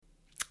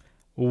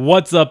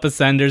What's up,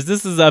 Ascenders?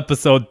 This is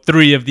episode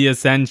 3 of The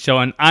Ascend Show,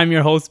 and I'm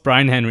your host,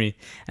 Brian Henry.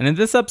 And in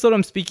this episode,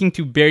 I'm speaking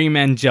to Barry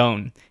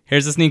Mangione.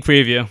 Here's a sneak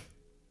preview.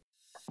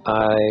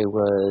 I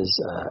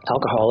was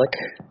alcoholic,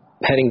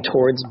 heading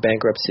towards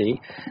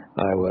bankruptcy.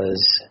 I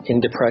was in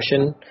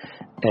depression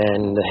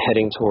and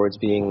heading towards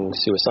being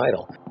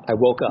suicidal. I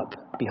woke up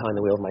behind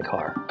the wheel of my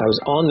car. I was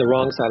on the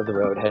wrong side of the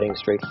road, heading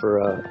straight for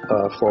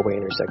a four-way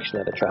intersection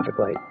at a traffic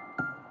light.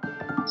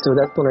 So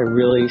that's when I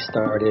really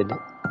started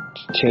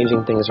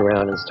changing things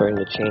around and starting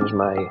to change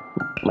my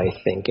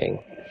thinking.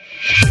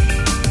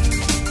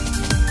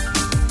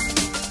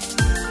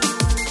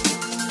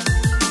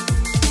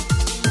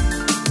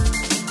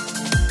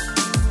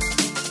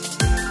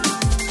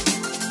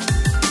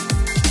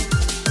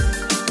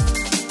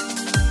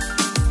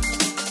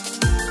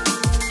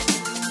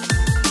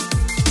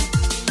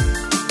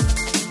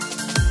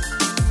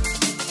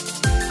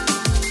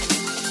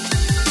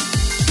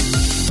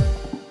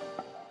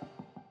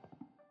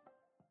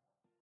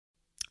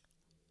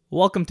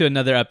 Welcome to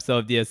another episode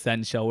of The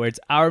Ascend Show, where it's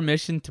our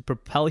mission to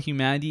propel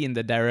humanity in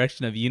the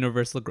direction of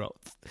universal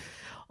growth.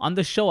 On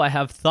the show, I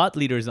have thought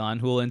leaders on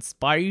who will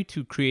inspire you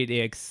to create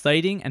an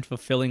exciting and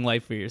fulfilling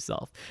life for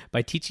yourself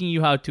by teaching you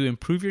how to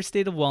improve your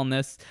state of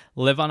wellness,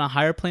 live on a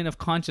higher plane of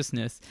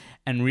consciousness,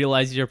 and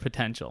realize your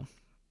potential.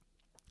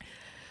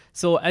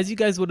 So as you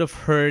guys would have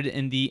heard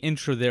in the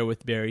intro there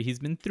with Barry, he's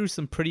been through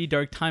some pretty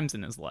dark times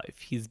in his life.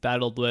 He's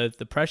battled with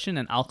depression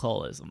and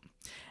alcoholism.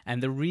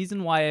 And the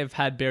reason why I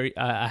had Barry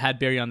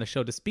on the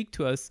show to speak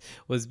to us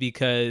was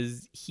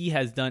because he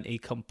has done a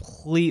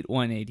complete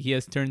 180. He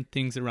has turned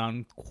things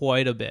around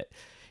quite a bit.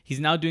 He's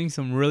now doing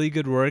some really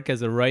good work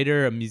as a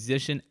writer, a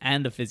musician,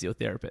 and a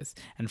physiotherapist.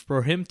 And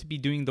for him to be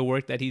doing the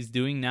work that he's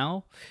doing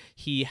now,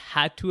 he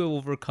had to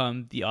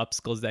overcome the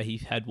obstacles that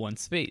he had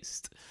once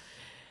faced.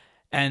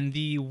 And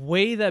the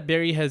way that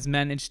Barry has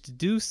managed to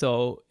do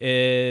so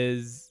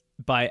is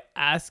by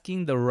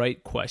asking the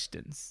right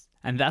questions.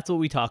 And that's what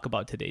we talk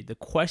about today. The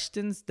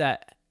questions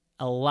that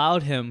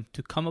allowed him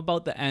to come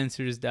about the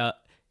answers that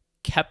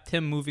kept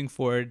him moving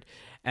forward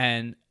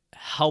and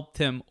helped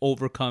him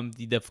overcome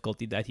the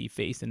difficulty that he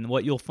faced. And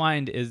what you'll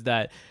find is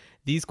that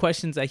these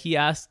questions that he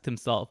asked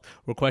himself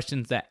were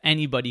questions that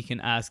anybody can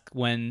ask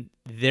when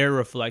they're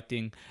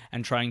reflecting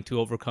and trying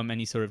to overcome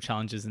any sort of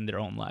challenges in their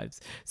own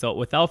lives. So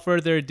without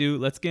further ado,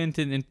 let's get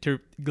into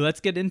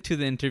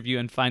the interview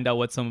and find out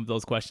what some of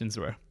those questions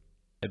were.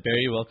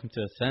 Barry, welcome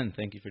to Ascend.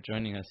 Thank you for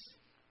joining us.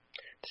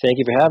 Thank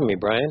you for having me,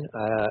 Brian.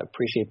 I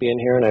appreciate being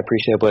here, and I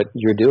appreciate what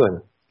you're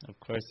doing. Of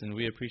course, and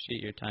we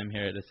appreciate your time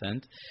here at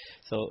Ascend.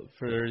 So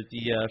for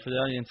the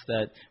audience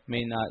that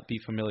may not be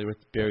familiar with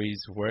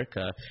Barry's work,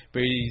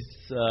 Barry's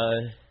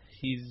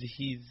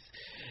he's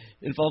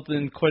involved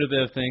in quite a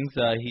bit of things.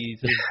 He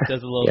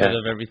does a little bit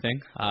of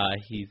everything.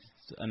 He's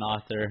an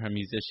author, a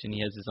musician.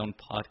 He has his own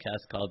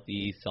podcast called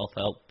the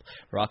Self-Help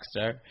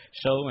Rockstar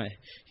Show.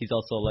 He's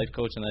also a life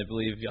coach, and I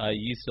believe you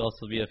used to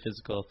also be a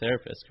physical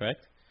therapist,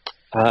 correct?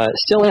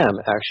 Still am,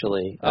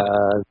 actually.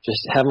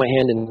 Just have my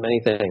hand in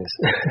many things.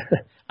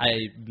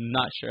 I'm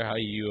not sure how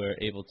you are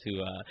able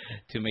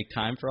to make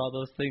time for all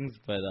those things,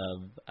 but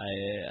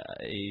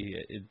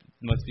it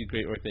must be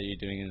great work that you're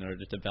doing in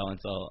order to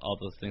balance all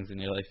those things in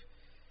your life.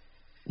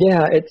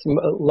 Yeah, a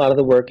lot of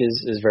the work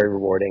is very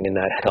rewarding, and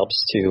that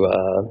helps to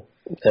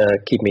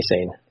keep me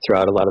sane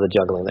throughout a lot of the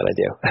juggling that I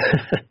do.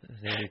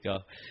 There you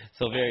go.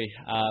 So, Barry,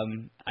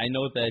 I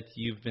know that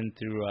you've been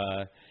through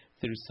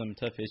some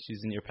tough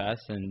issues in your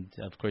past, and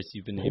of course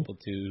you've been able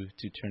to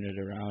turn it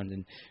around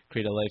and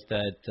create a life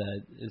that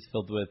is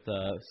filled with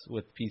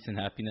peace and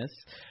happiness.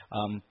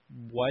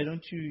 Why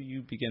don't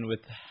you begin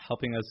with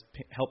helping us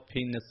help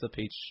paint us a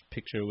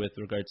picture with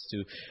regards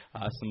to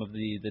some of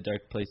the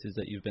dark places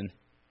that you've been?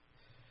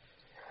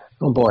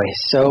 Oh boy!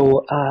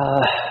 So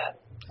a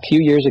few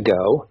years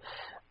ago,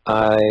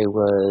 I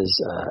was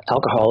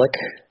alcoholic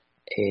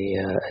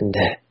and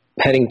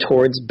heading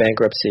towards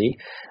bankruptcy.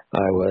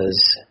 I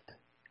was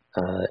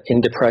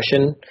in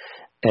depression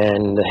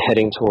and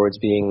heading towards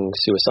being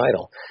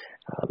suicidal.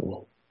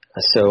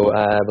 So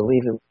I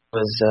believe it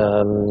was,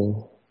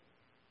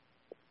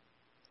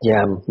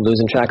 I'm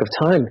losing track of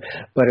time,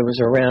 but it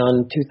was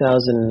around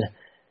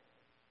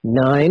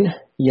 2009,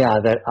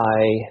 that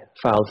I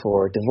filed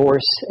for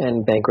divorce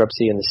and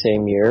bankruptcy in the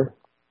same year.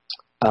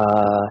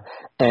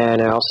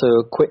 And I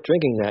also quit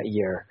drinking that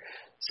year.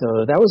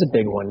 So that was a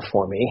big one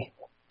for me.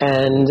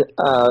 And,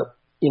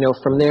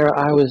 from there,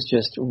 I was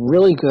just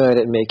really good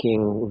at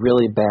making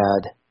really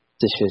bad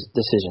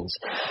decisions.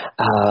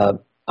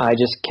 I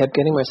just kept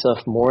getting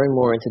myself more and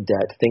more into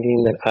debt,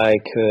 thinking that I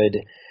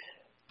could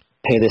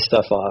pay this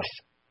stuff off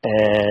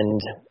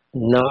and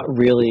not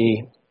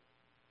really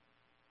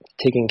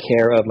taking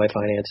care of my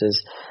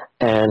finances.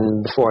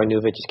 And before I knew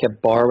it, just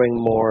kept borrowing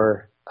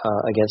more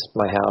against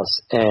my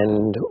house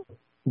and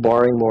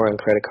borrowing more on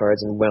credit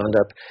cards, and wound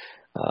up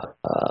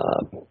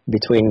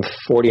between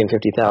 $40,000 and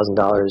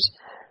 $50,000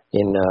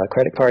 in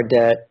credit card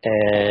debt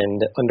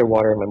and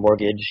underwater in my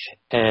mortgage.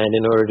 And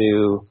in order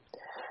to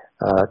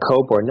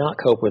cope or not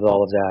cope with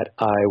all of that,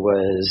 I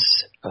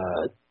was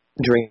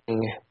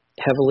drinking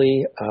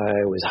heavily.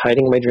 I was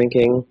hiding my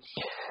drinking,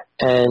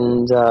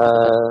 and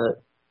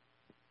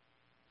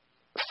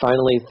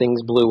finally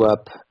things blew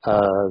up.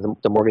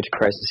 The mortgage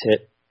crisis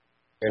hit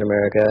here in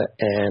America,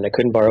 and I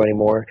couldn't borrow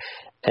anymore,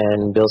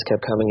 and bills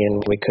kept coming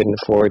in. We couldn't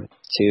afford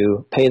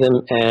to pay them,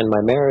 and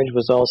my marriage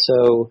was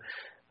also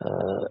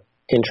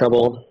in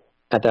trouble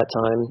at that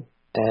time,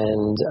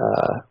 and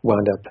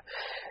wound up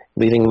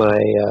leaving my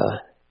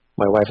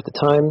wife at the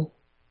time,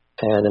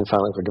 and then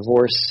filing for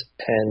divorce,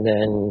 and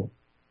then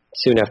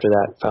soon after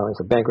that filing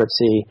for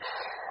bankruptcy,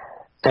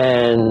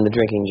 and the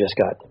drinking just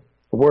got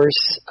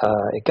worse.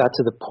 It got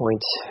to the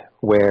point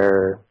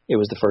where it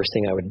was the first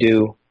thing I would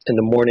do in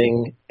the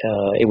morning.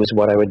 It was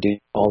what I would do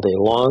all day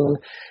long.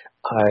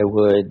 I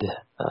would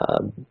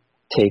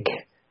take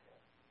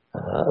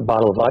a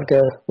bottle of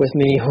vodka with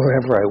me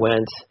wherever I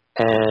went,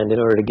 and in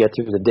order to get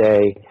through the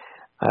day,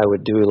 I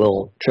would do a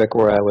little trick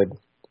where I would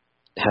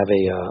have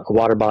a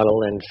water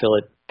bottle and fill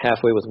it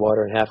halfway with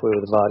water and halfway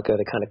with vodka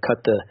to kind of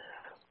cut the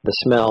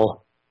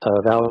smell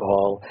of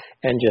alcohol,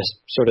 and just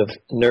sort of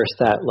nurse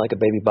that like a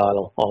baby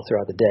bottle all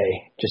throughout the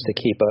day, just to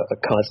keep a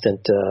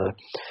constant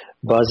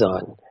buzz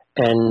on.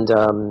 And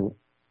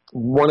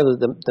one of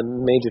the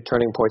major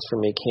turning points for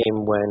me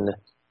came when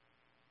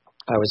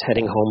I was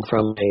heading home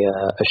from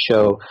a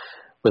show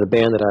with a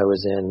band that I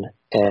was in,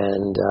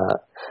 and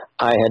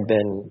I had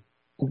been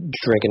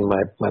drinking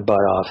my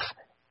butt off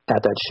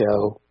at that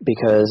show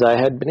because I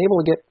had been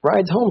able to get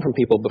rides home from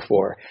people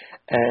before,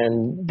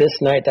 and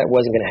this night that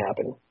wasn't going to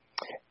happen.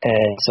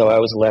 And so I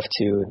was left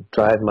to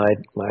drive my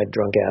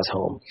drunk ass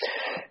home.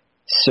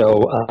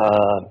 So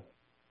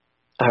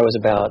I was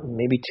about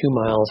maybe 2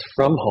 miles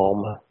from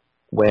home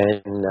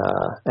when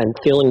and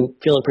feeling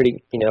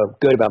pretty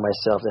good about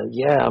myself. That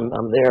yeah,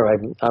 I'm there.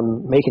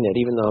 I'm making it,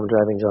 even though I'm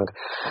driving drunk.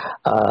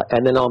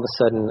 And then all of a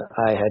sudden,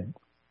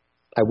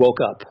 I woke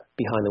up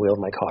behind the wheel of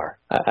my car.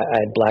 I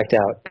had blacked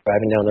out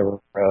driving down the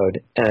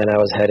road, and I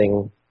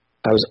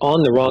was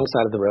on the wrong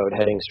side of the road,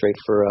 heading straight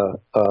for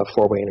a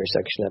four-way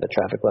intersection at a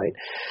traffic light.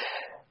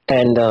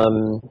 And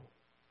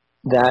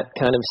that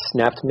kind of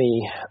snapped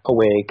me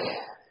awake.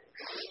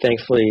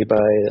 Thankfully, by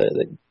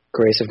the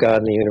grace of God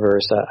and the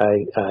universe,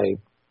 I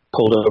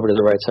pulled over to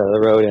the right side of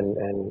the road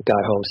and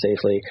got home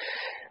safely.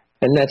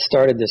 And that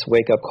started this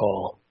wake-up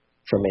call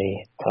for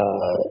me.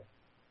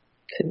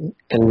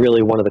 And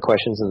really one of the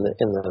questions in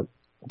the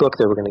book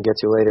that we're going to get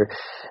to later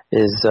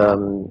is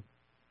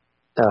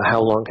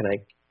how long can I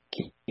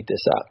keep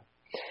this up?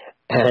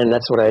 And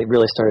that's what I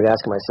really started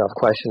asking myself,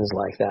 questions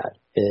like that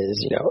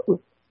is,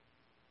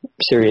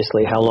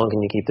 seriously, how long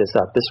can you keep this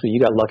up? You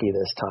got lucky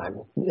this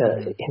time.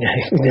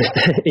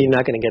 You're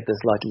not going to get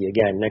this lucky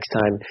again. Next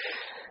time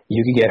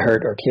you could get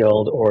hurt or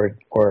killed or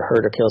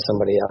hurt or kill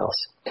somebody else.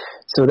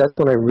 So that's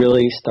when I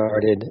really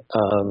started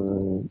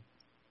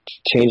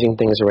changing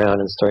things around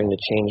and starting to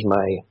change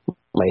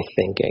my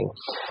thinking.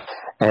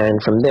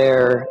 And from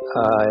there,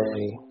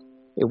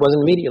 it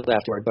wasn't immediately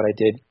afterward, but I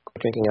did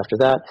quit drinking after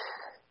that.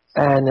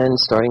 And then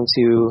starting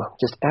to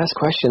just ask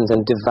questions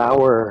and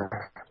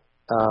devour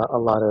a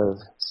lot of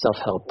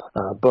self-help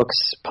books,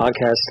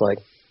 podcasts like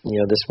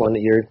this one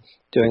that you're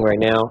doing right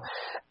now,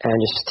 and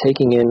just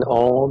taking in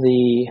all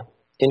the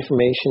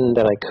information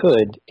that I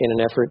could in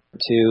an effort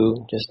to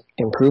just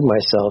improve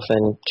myself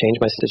and change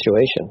my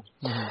situation.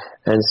 Mm-hmm.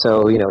 And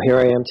so, here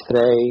I am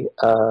today.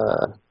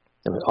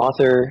 I'm an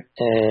author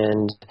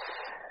and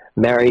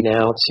married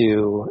now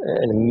to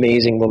an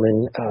amazing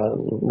woman.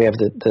 We have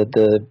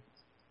the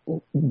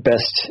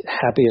best,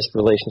 happiest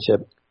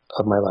relationship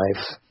of my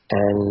life,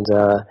 and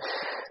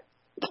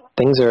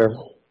things are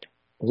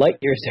light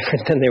years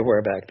different than they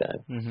were back then.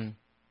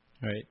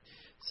 Mm-hmm. Right.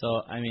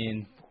 So, I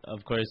mean,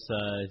 of course,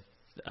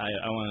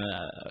 I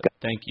want to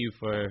thank you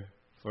for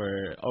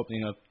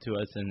opening up to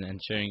us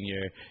and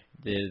sharing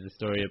the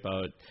story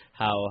about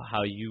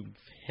how you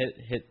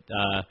hit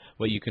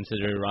what you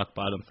consider rock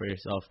bottom for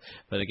yourself.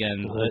 But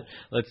again, mm-hmm.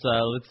 let's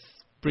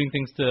bring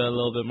things to a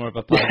little bit more of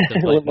a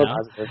positive light now.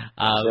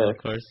 Sure. Of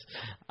course.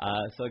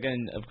 So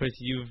again, of course,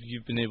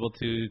 you've been able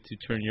to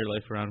turn your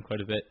life around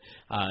quite a bit.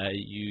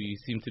 You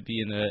seem to be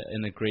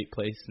in a great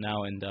place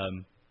now, and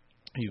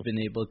you've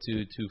been able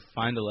to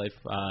find a life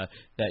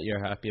that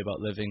you're happy about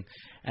living.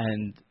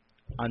 And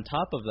on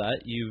top of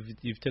that,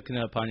 you've taken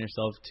it upon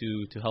yourself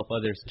to help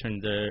others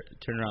turn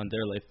around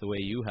their life the way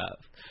you have.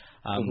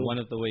 Mm-hmm. One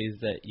of the ways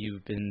that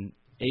you've been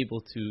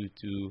able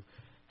to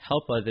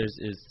help others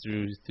is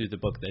through the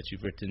book that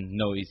you've written,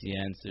 No Easy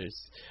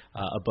Answers,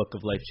 a book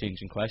of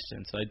life-changing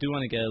questions. So I do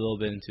want to get a little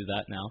bit into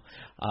that now.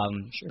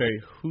 Sure.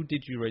 Barry, who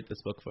did you write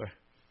this book for?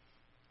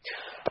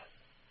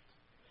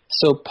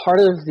 So part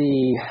of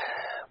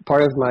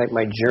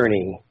my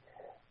journey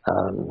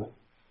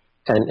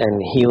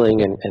and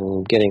healing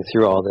and getting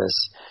through all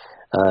this,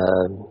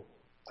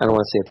 I don't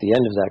want to say at the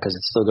end of that because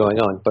it's still going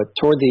on, but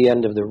toward the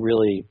end of the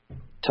really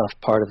tough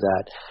part of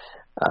that,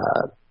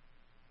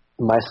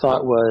 my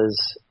thought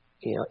was,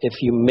 if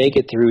you make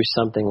it through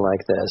something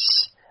like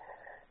this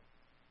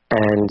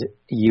and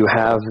you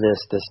have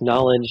this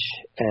knowledge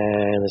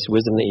and this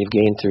wisdom that you've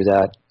gained through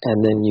that,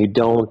 and then you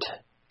don't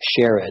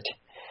share it,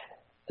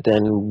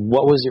 then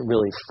what was it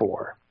really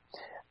for?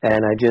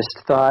 And I just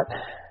thought,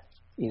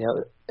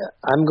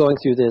 I'm going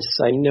through this.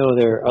 I know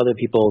there are other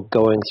people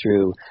going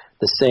through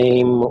the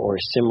same or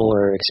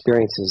similar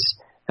experiences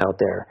out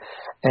there.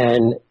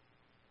 And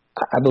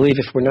I believe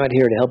if we're not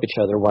here to help each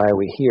other, why are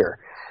we here?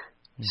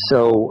 Mm-hmm.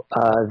 So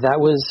that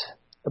was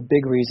a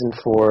big reason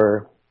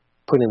for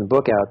putting the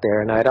book out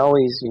there. And I'd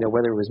always,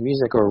 whether it was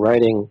music or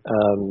writing,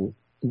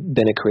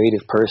 been a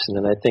creative person.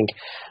 And I think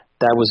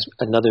that was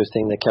another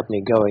thing that kept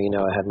me going.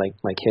 I had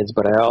my kids,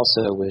 but I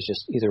also was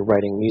just either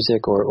writing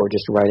music or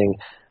just writing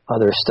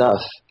other stuff.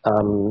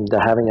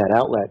 Having that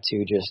outlet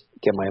to just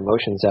get my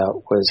emotions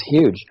out was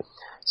huge.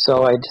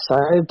 So I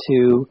decided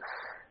to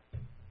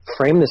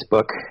frame this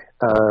book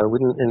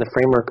in the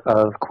framework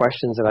of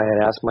questions that I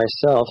had asked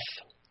myself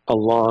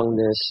along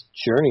this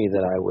journey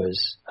that I was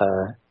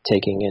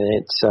taking.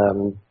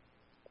 And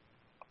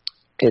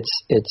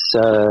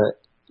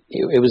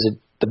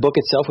the book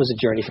itself was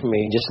a journey for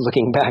me, just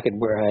looking back at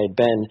where I had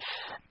been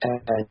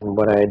and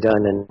what I had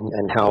done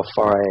and how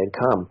far I had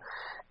come.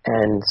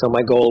 And so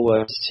my goal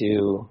was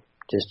to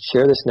just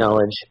share this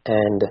knowledge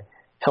and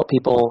help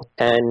people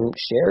and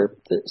share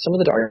some of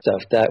the dark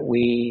stuff that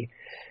we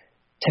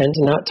tend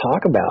to not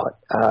talk about.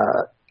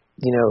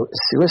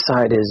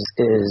 Suicide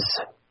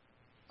is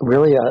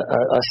really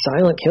a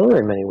silent killer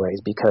in many ways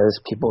because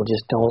people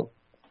just don't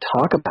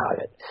talk about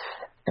it.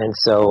 And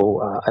so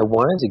I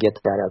wanted to get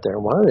that out there. I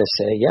wanted to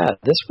say, yeah,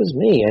 this was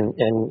me.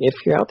 And if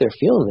you're out there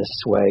feeling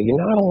this way, you're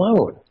not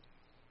alone.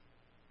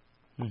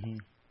 Mm-hmm.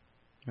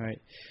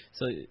 Right.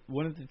 So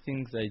one of the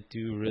things I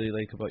do really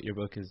like about your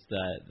book is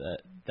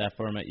that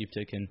format you've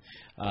taken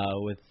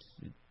with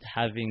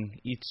having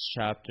each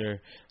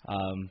chapter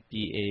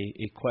be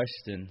a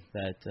question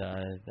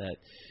that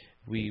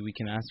we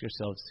can ask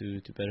ourselves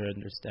to better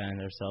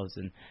understand ourselves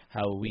and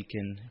how we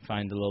can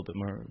find a little bit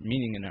more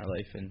meaning in our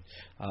life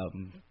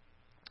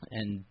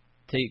and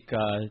take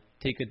a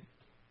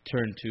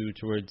turn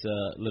towards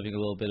living a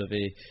little bit of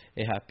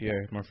a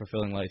happier, more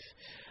fulfilling life.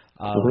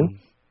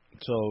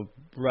 So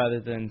rather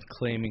than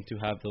claiming to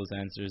have those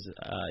answers,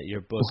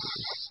 your book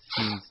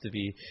seems to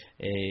be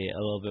a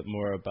little bit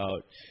more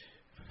about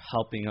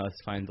helping us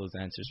find those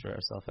answers for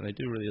ourselves, and I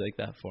do really like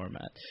that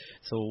format.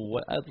 So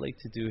what I'd like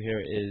to do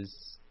here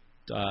is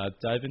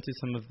dive into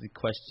some of the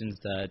questions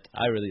that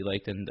I really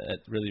liked and that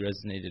really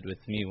resonated with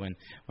me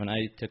when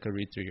I took a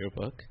read through your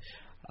book,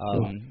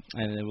 and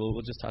then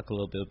we'll just talk a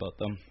little bit about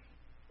them.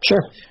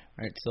 Sure.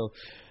 All right. So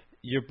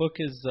your book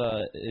is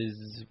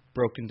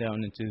broken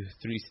down into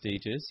 3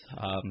 stages: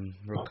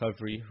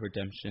 recovery,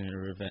 redemption,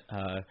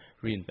 and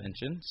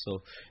reinvention.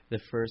 So the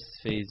first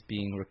phase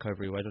being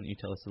recovery. Why don't you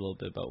tell us a little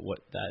bit about what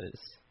that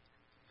is?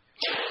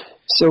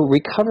 So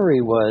recovery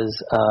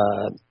was,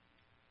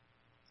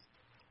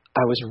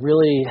 I was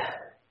really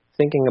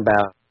thinking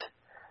about,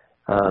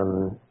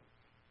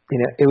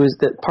 it was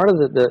part of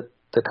the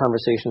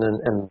conversation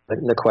and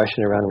the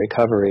question around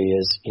recovery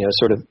is,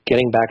 sort of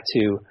getting back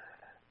to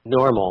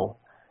normal.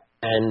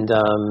 And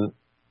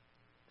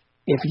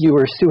if you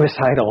were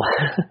suicidal,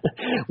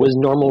 was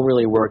normal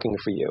really working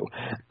for you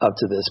up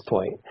to this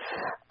point?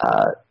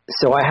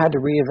 So I had to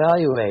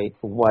reevaluate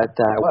what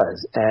that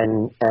was.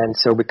 And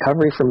so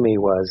recovery for me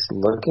was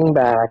looking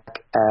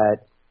back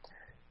at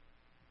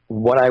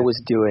what I was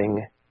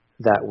doing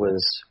that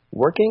was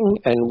working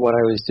and what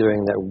I was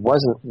doing that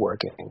wasn't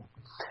working,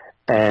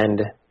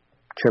 and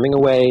trimming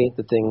away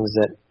the things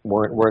that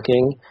weren't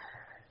working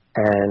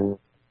and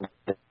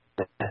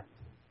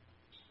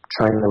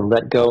trying to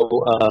let go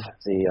of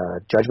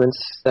the judgments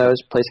that I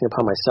was placing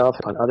upon myself,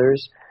 upon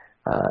others,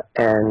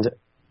 and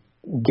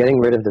getting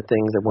rid of the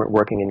things that weren't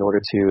working in order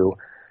to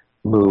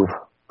move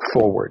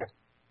forward.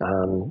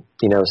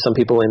 Some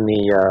people in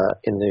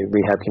the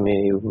rehab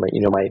community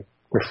might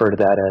refer to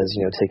that as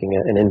taking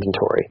an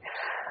inventory.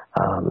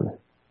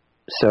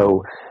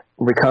 So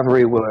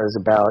recovery was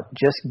about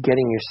just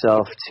getting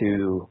yourself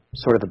to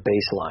sort of a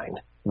baseline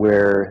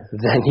where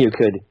then you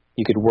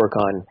could work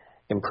on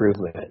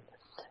improvement.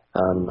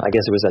 I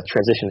guess it was a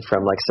transition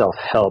from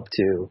self-help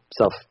to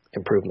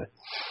self-improvement.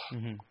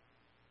 Mm-hmm.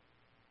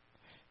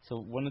 So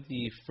one of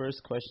the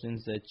first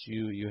questions that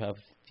you have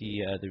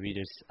the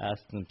readers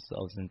ask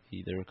themselves in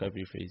the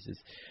recovery phase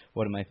is,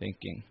 what am I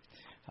thinking?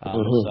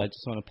 So I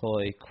just want to pull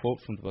a quote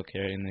from the book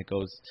here, and it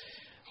goes,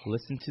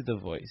 "Listen to the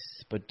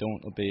voice, but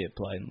don't obey it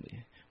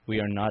blindly. We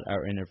are not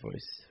our inner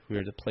voice. We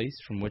are the place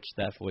from which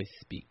that voice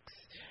speaks.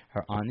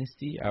 Our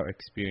honesty, our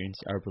experience,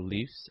 our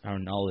beliefs, our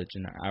knowledge,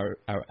 and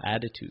our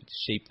attitudes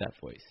shape that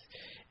voice.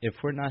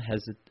 If we're not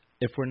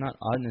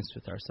honest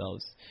with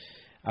ourselves,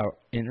 our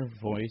inner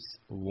voice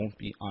won't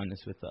be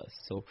honest with us."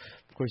 So,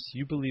 of course,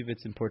 you believe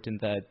it's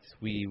important that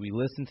we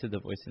listen to the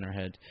voice in our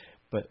head,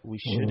 but we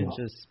shouldn't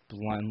just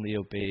blindly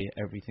obey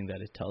everything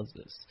that it tells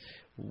us.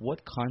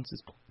 What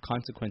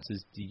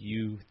consequences do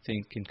you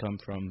think can come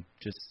from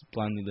just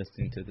blindly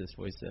listening to this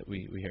voice that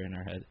we hear in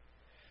our head?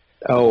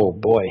 Oh,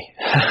 boy.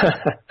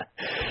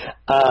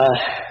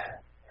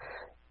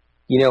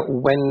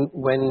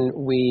 When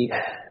we...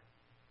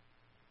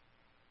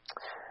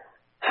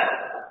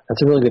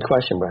 That's a really good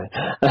question, Brian.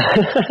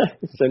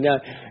 So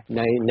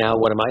now,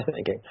 what am I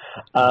thinking?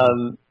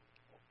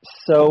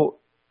 So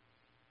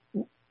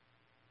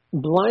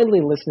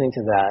blindly listening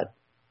to that,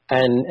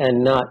 and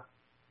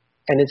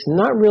it's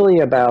not really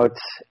about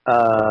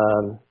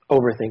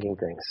overthinking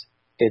things.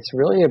 It's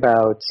really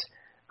about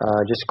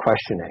just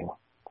questioning.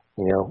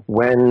 You know,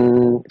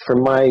 when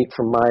from my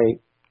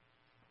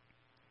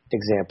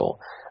example,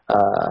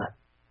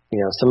 you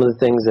know, some of the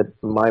things that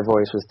my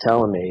voice was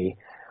telling me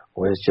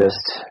was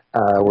just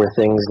were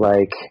things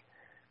like,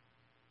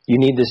 you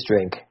need this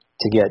drink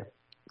to get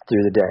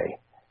through the day.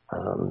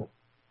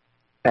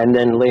 And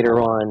then later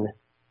on,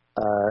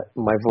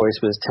 my voice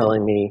was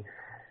telling me,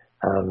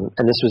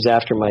 and this was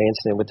after my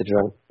incident with the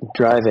drunk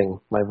driving,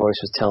 my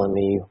voice was telling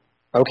me,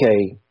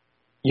 okay,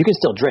 you can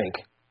still drink.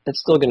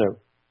 It's still going to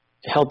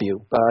help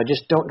you.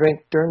 Just don't drink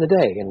during the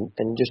day,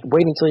 and just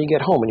wait until you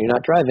get home and you're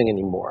not driving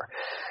anymore.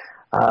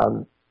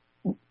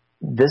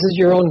 This is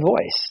your own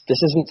voice.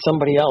 This isn't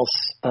somebody else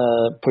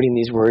putting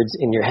these words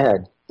in your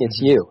head. It's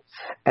you.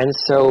 And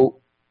so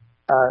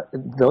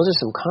those are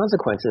some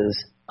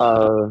consequences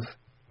of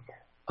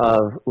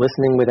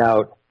listening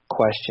without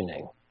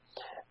questioning.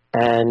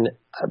 And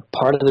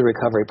part of the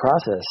recovery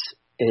process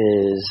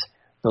is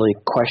really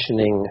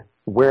questioning,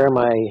 where are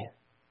my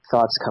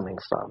thoughts coming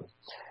from?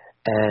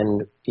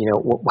 And, you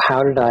know,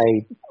 how did I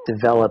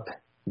develop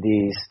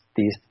these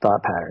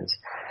thought patterns?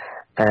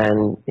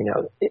 And, you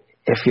know,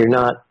 if you're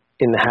not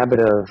in the habit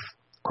of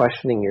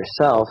questioning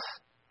yourself,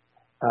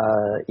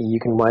 you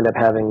can wind up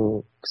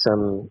having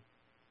some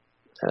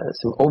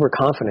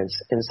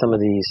overconfidence in some of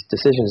these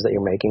decisions that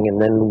you're making,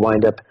 and then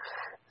wind up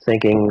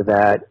thinking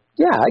that,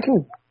 yeah, I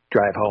can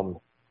drive home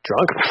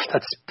drunk.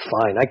 That's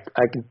fine.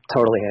 I can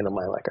totally handle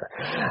my liquor.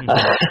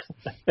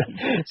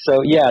 Mm-hmm.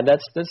 So yeah,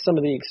 that's some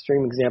of the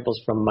extreme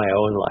examples from my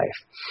own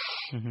life.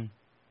 Mm-hmm.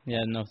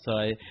 Yeah, no. So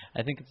I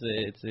think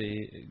it's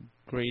a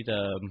great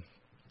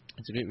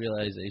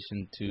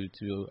realization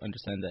to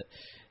understand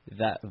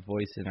that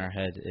voice in our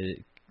head,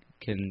 it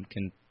can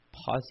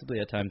possibly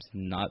at times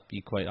not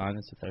be quite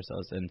honest with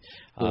ourselves, and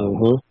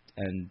mm-hmm.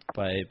 and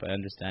by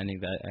understanding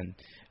that, and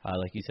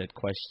like you said,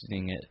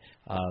 questioning it,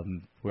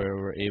 where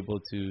we're able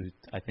to,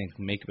 I think,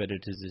 make better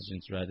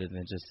decisions rather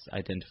than just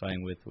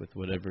identifying with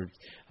whatever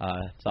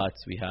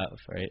thoughts we have,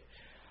 right?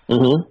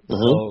 Mm-hmm. Mm-hmm.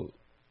 So,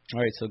 all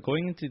right. So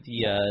going into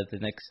the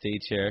next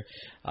stage here,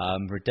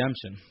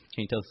 redemption.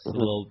 Can you tell us a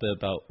little bit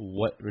about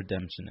what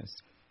redemption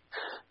is?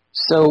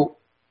 So,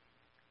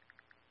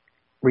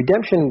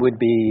 redemption would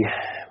be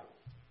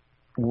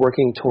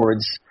working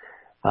towards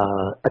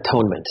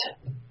atonement.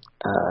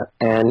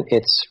 And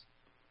it's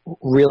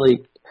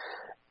really,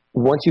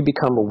 once you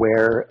become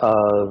aware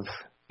of,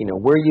 you know,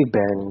 where you've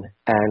been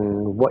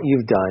and what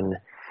you've done,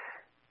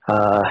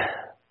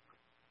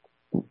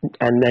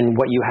 and then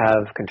what you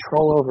have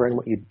control over and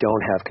what you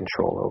don't have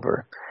control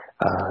over,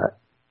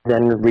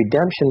 then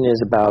redemption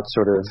is about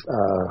sort of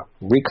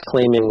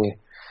reclaiming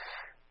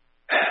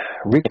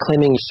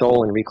your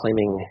soul and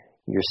reclaiming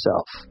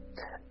yourself.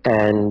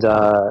 And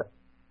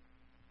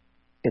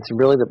it's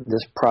really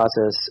this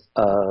process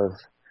of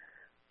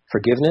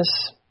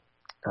forgiveness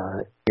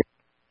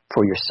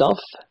for yourself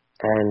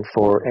and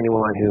for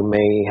anyone who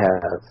may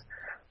have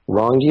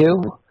wronged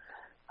you,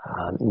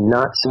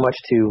 not so much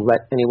to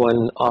let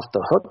anyone off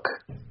the hook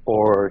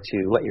or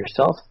to let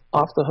yourself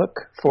off the hook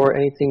for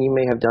anything you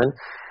may have done,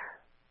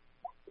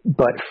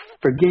 but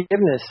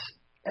forgiveness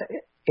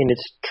in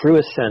its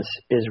truest sense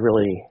is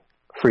really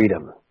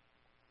freedom,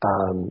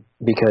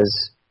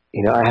 because,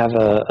 you know, I have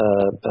a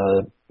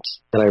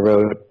that I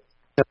wrote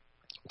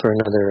for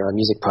another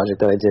music project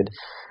that I did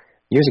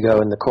years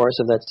ago, and the chorus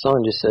of that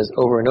song just says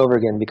over and over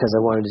again, because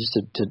I wanted just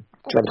to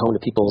drive it home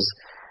to people's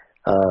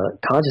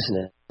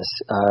consciousness.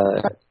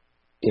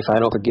 If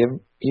I don't forgive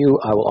you,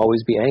 I will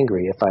always be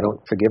angry. If I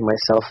don't forgive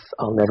myself,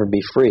 I'll never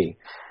be free.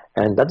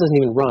 And that doesn't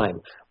even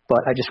rhyme,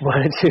 but I just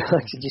wanted to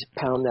just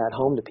pound that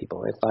home to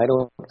people. If I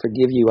don't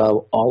forgive you,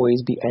 I'll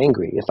always be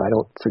angry. If I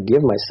don't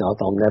forgive myself,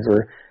 I'll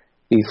never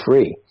be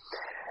free.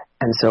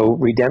 And so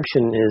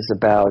redemption is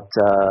about,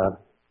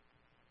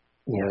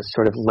 you know,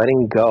 sort of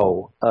letting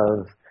go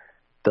of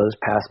those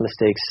past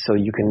mistakes so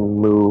you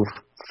can move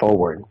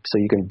forward, so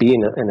you can be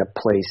in a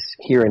place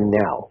here and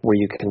now where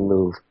you can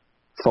move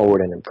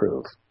forward and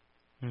improve.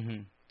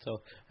 Mm-hmm.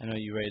 So I know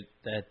you write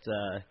that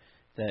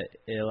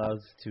it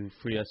allows to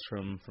free us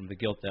from the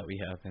guilt that we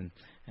have,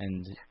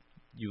 and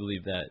you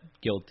believe that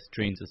guilt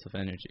drains us of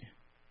energy.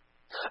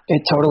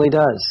 It totally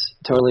does.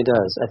 Totally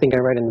does. I think I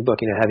write in the book,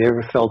 you know, have you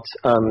ever felt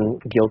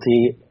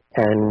guilty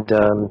and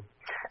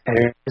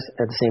energized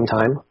at the same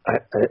time?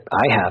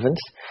 I haven't.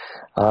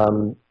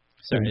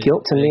 Sorry,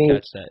 guilt to me.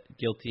 Catch that.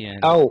 Guilty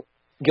and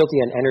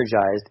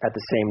energized at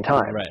the same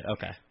time. Right.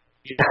 Okay.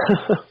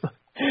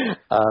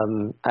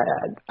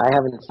 I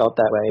haven't felt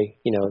that way,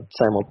 you know,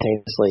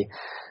 simultaneously.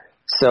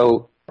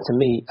 So to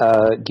me,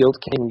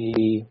 guilt can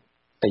be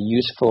a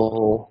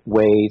useful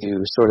way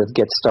to sort of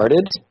get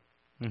started.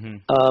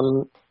 Mm-hmm.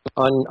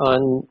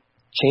 On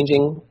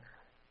changing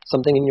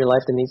something in your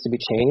life that needs to be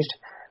changed.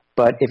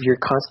 But if you're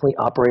constantly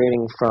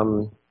operating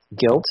from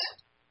guilt,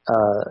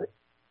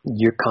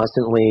 you're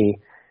constantly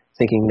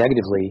thinking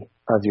negatively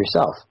of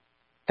yourself.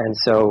 And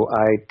so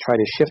I try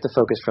to shift the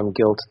focus from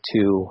guilt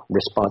to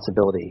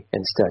responsibility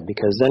instead,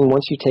 because then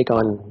once you take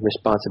on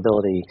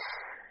responsibility,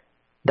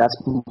 that's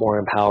more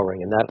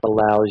empowering, and that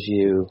allows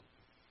you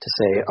to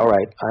say, all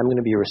right, I'm going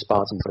to be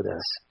responsible for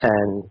this,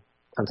 and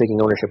I'm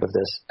taking ownership of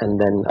this, and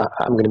then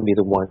I'm going to be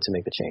the one to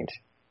make the change.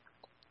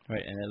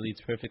 Right, and it leads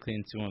perfectly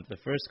into one of the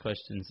first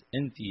questions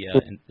in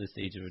the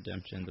stage of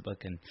redemption in the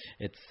book, and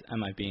it's,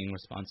 am I being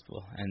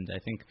responsible? And I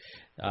think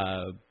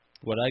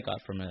what I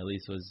got from it, at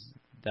least, was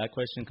that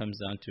question comes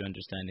down to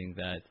understanding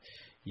that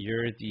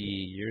you're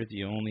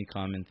the only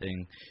common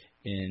thing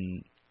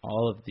in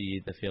all of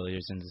the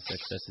failures and the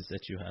successes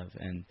that you have,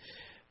 and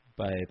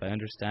by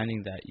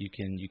understanding that, you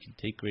can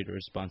take greater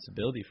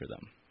responsibility for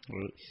them.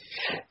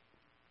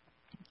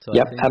 So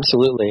yep, I think,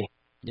 absolutely.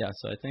 Yeah,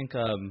 so I think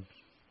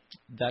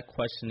that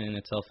question in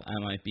itself,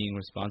 am I being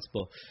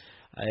responsible?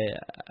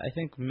 I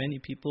think many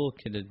people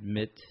can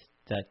admit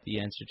that the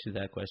answer to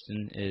that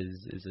question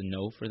is a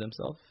no for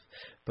themselves,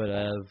 but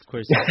of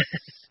course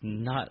it's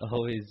not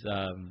always.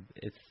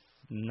 It's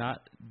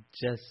not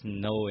just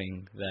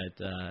knowing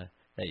that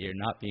you're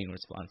not being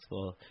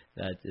responsible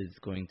that is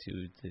going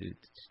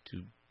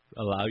to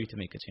allow you to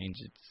make a change.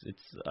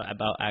 It's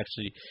about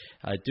actually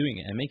doing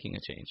it and making a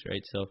change,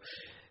 right? So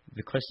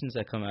the questions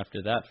that come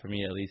after that, for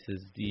me at least,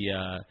 is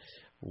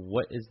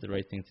what is the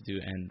right thing to do,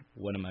 and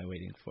what am I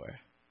waiting for?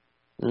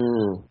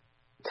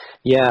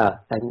 Yeah,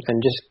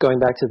 and just going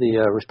back to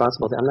the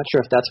responsibility, I'm not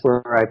sure if that's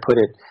where I put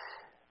it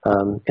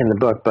in the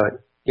book,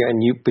 but yeah,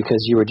 and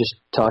because you were just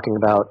talking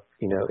about,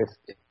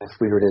 if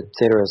we were to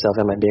say to ourselves,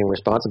 am I being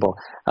responsible?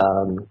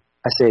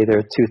 I say there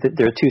are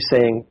two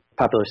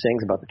popular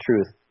sayings about the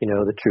truth.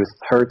 The truth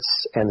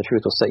hurts, and the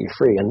truth will set you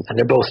free, and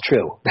they're both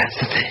true. That's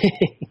the thing.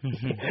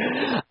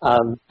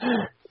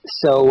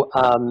 So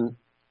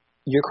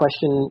your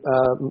question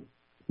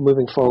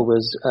moving forward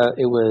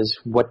was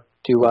what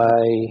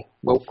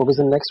was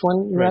the next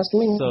one you were asking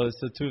me? So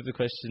two of the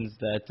questions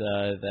that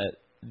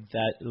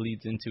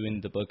leads into in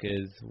the book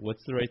is,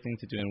 what's the right thing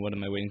to do, and what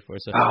am I waiting for?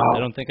 So I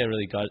don't think I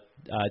really got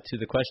to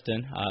the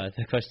question.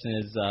 The question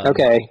is,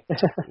 okay.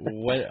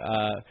 what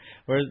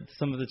are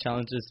some of the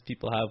challenges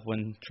people have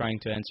when trying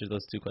to answer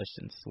those two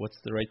questions? What's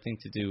the right thing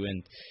to do,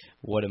 and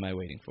what am I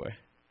waiting for?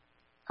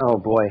 Oh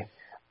boy,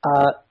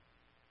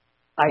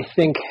 I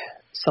think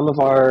some of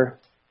our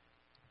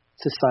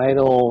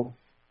societal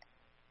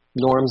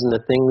norms and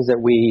the things that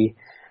we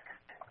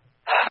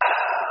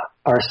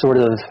are sort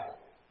of,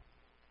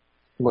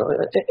 well,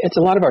 it's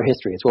a lot of our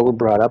history. It's what we're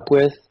brought up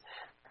with,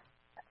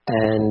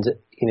 and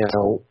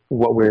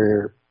what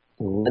we're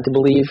led to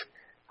believe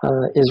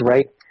is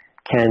right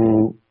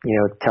can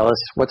tell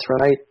us what's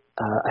right.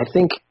 I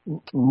think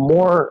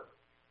more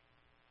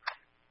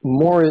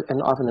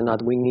and often than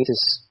not, we need to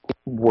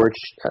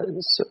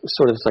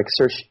sort of like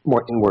search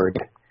more inward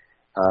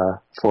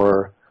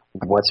for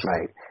what's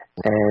right.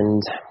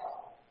 And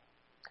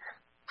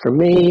for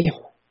me,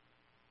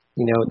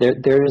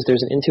 there's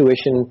an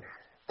intuition,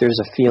 there's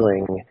a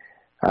feeling,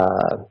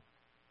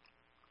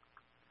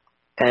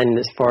 and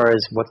as far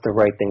as what's the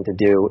right thing to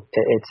do,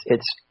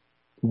 it's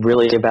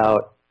really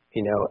about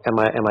am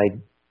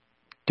I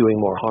doing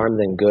more harm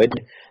than good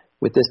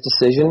with this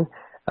decision,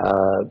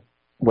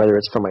 whether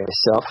it's for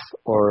myself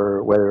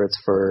or whether it's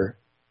for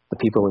the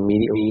people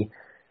immediately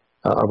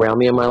around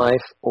me in my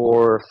life,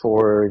 or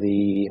for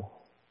the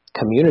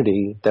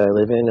community that I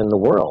live in and the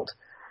world.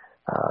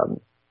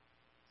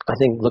 I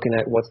think looking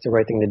at what's the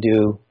right thing to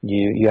do,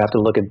 you have to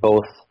look at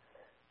both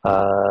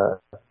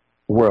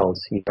worlds.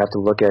 You have to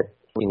look at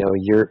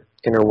your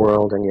inner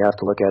world, and you have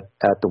to look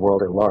at the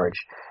world at large,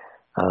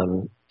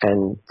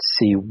 and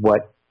see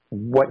what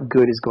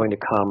good is going to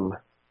come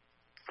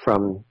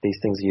from these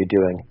things that you're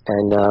doing.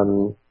 And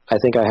I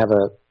think I have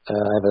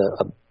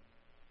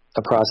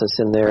a process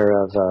in there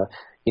of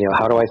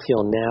how do I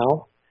feel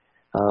now?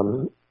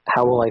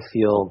 How will I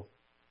feel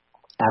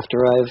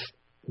after I've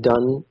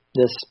done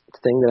this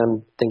thing that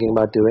I'm thinking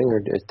about doing, or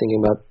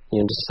thinking about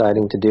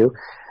deciding to do,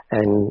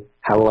 and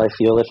how will I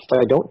feel if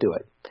I don't do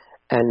it?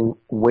 And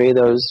weigh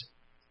those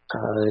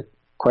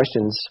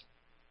questions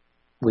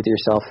with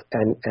yourself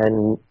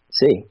and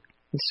see.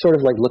 It's sort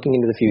of like looking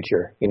into the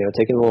future,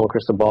 taking a little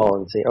crystal ball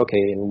and say,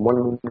 okay, in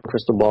one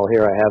crystal ball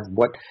here I have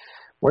what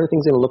are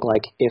things going to look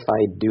like if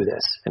I do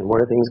this, and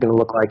what are things going to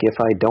look like if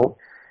I don't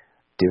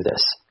do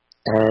this,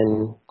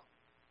 and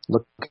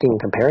looking and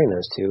comparing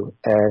those two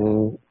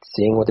and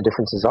seeing what the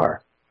differences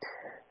are.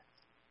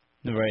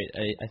 Right.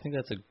 I think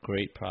that's a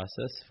great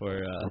process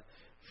for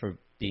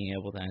being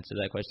able to answer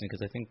that question,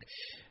 because I think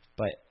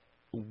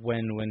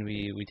when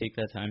we take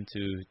that time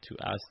to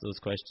ask those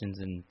questions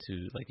and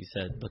to, like you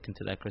said, look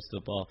into that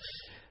crystal ball,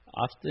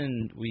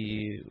 often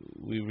we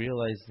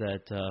realize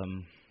that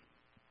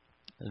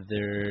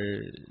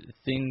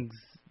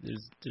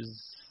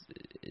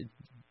it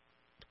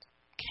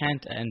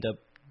can't end up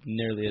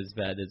nearly as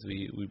bad as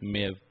we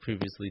may have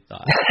previously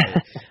thought.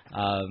 Right?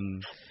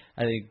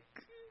 I think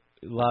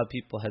a lot of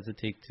people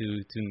hesitate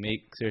to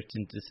make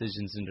certain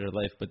decisions in their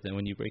life, but then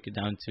when you break it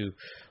down to,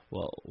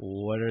 well,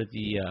 what's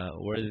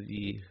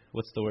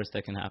the worst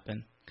that can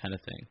happen, kind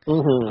of thing,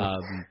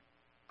 Mm-hmm.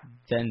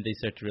 then they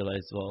start to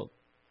realize, well,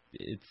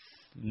 it's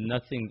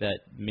nothing that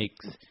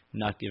makes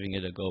not giving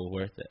it a go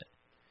worth it.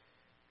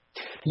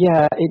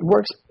 Yeah, it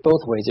works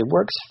both ways. It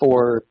works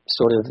for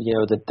sort of,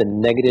 the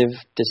negative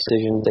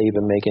decisions that you've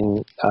been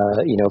making.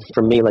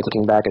 For me, like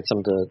looking back at some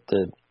of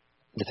the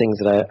things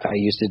that I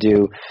used to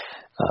do,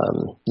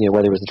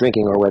 whether it was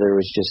drinking or whether it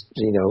was just,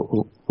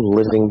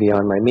 living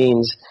beyond my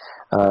means.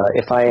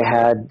 If I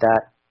had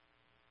that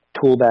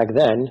tool back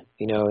then,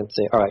 and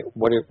say, all right,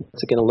 what's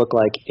it going to look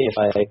like if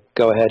I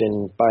go ahead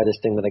and buy this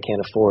thing that I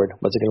can't afford?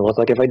 What's it going to look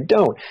like if I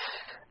don't?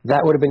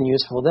 That would have been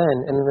useful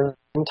then. And in the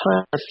same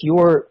time, if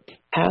you're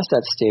past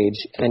that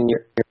stage and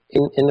you're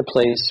in a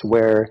place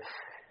where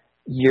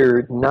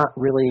you're not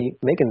really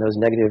making those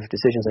negative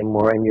decisions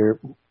anymore, and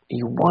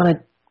you want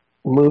to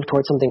move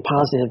towards something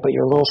positive, but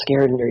you're a little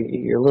scared and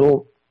you're a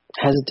little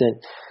hesitant.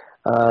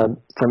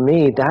 For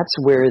me, that's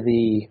where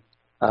the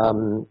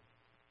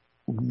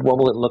what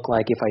will it look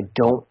like if I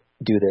don't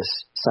do this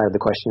side of the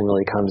question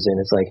really comes in.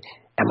 It's like,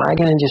 am I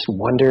going to just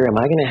wonder? Am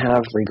I going to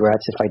have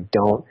regrets if I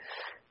don't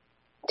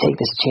take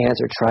this chance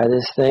or try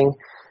this thing?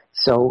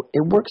 So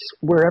it works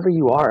wherever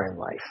you are in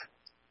life.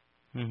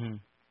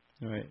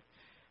 Mm-hmm. Right.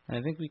 And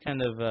I think we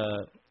kind of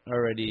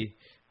already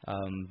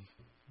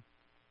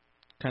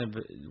kind of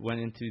went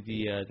into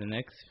the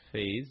next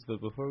phase, but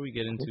before we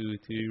get into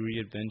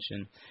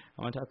reinvention,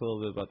 I want to talk a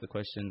little bit about the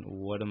question,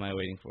 what am I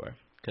waiting for?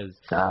 Because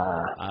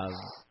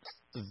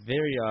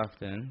very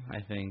often,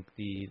 I think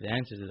the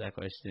answer to that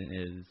question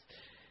is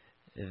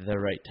the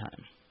right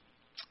time.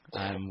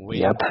 I'm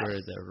waiting for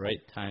the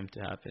right time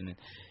to happen. And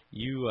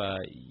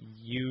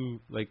you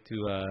like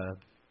to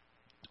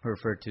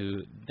refer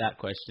to that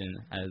question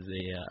as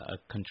a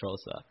control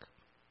suck.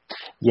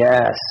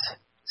 Yes.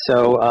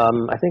 So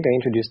I think I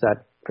introduced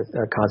that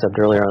concept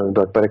earlier on in the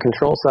book, but a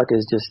control suck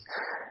is just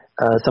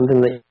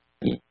something that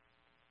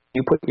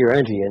you put your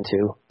energy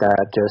into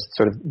that just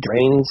sort of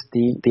drains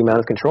the amount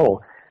of control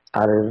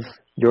out of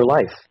your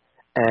life.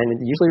 And it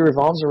usually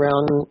revolves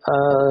around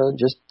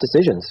just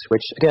decisions,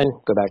 which, again,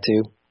 go back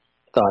to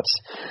thoughts.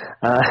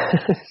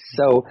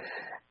 So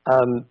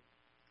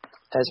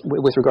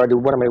with regard to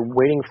what am I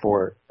waiting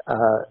for,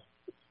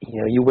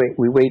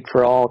 we wait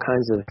for all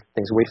kinds of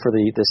things. We wait for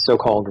the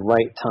so-called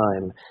right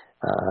time.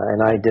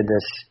 And I did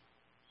this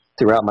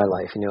throughout my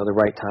life, the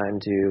right time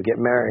to get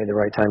married, the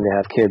right time to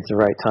have kids, the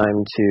right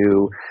time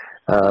to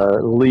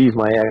leave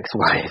my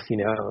ex-wife. It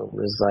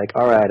was like,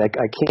 all right, I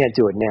can't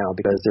do it now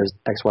because there's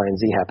X, Y, and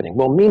Z happening.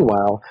 Well,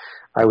 meanwhile,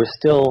 I was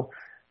still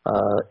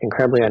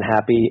incredibly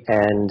unhappy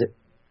and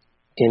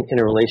in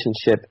a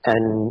relationship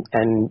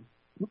and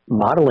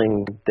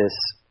modeling this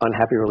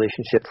unhappy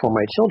relationship for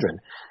my children.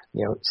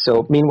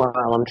 So meanwhile,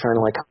 I'm trying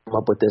to come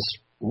up with this,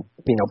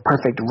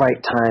 perfect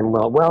right time.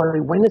 Well,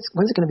 when's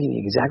it going to be the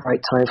exact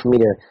right time for me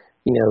to,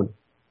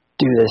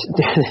 do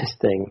this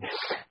thing,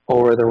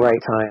 or the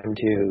right time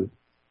to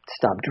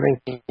stop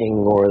drinking,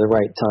 or the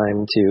right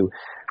time to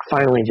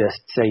finally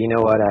just say, you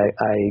know what,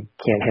 I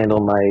can't handle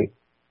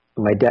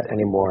my debt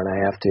anymore, and I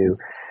have to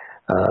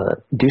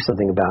do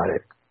something about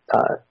it.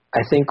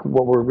 I think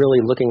what we're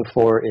really looking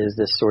for is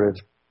this sort of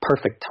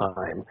perfect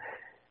time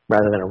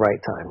rather than a right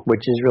time,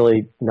 which is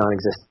really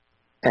non-existent.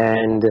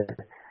 And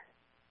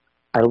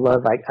I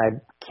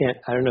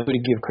don't know who to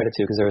give credit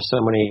to, because there are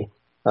so many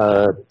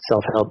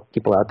self-help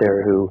people out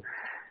there who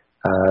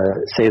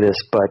say this,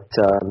 but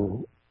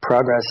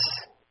progress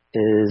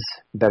is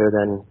better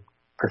than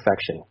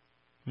perfection.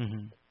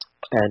 Mm-hmm.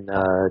 And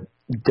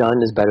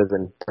done is better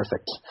than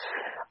perfect.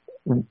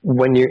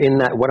 When you're in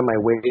that what am I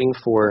waiting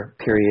for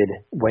period,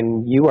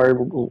 when you are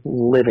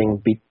living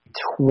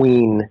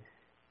between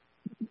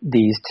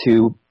these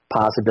two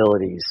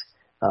possibilities,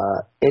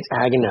 it's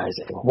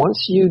agonizing.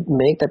 Once you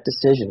make that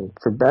decision,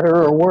 for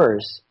better or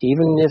worse,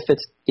 even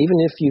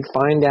if you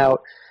find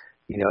out,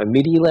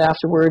 immediately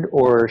afterward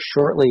or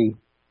shortly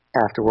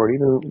afterward,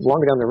 even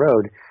longer down the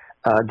road,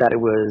 that it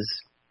was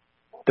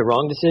the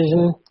wrong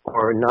decision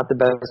or not the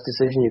best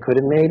decision you could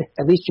have made,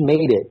 at least you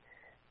made it.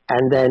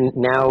 And then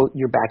now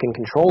you're back in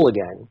control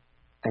again.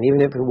 And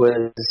even if it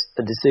was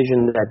a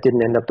decision that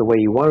didn't end up the way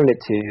you wanted it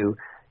to,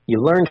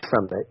 you learned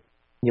from it.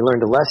 You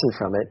learned a lesson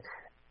from it.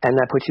 And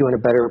that puts you in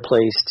a better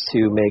place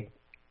to make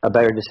a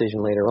better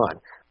decision later on.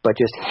 But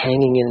just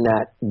hanging in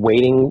that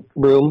waiting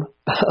room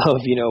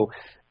of,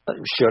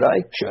 should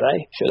I?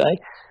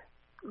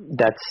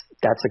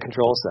 That's a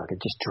control suck. It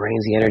just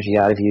drains the energy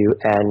out of you,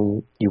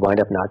 and you wind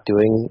up not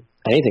doing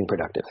anything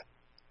productive.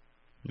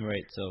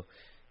 Right. So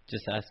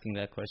just asking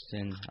that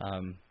question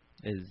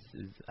is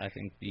I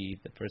think the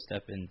first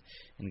step in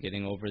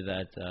getting over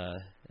that.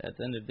 At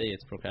the end of the day,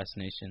 it's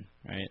procrastination,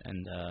 right?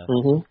 And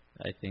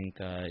I think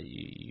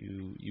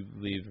you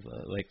believe,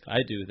 like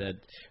I do, that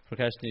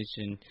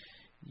procrastination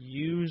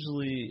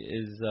usually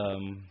is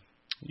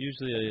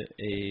usually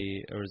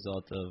a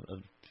result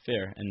of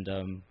fear,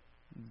 and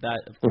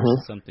that of course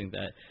is something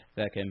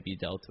that can be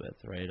dealt with,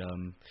 right?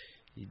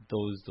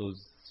 those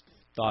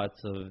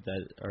thoughts of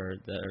that are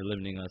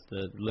limiting us,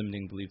 the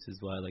limiting beliefs is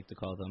what I like to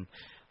call them.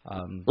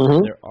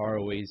 Mm-hmm. There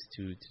are ways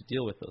to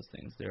deal with those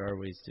things. There are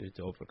ways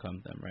to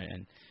overcome them, right?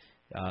 And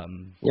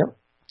Yep.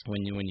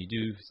 when you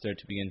do start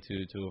to begin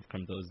to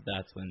overcome those,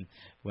 that's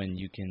when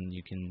you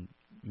can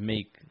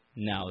make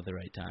now the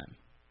right time.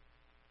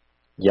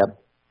 Yep.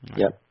 Right.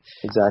 Yep.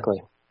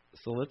 Exactly.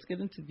 So let's get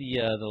into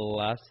the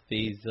last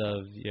phase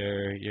of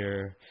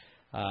your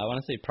I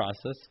want to say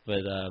process,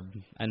 but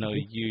I know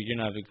you're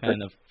not a big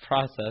fan of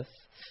process.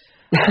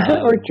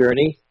 Or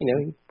journey,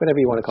 whatever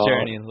you want to call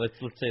Journey. it. Let's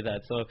say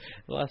that. So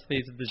the last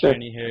phase of the Sure.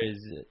 journey here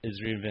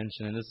is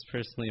reinvention, and this is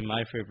personally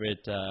my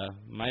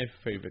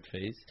favorite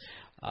phase.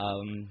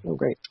 Oh,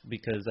 great.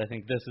 Because I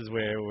think this is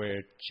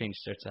where change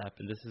starts to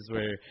happen. This is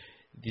where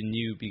the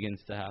new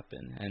begins to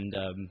happen. And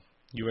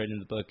you write in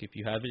the book, if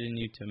you have it in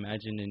you to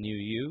imagine a new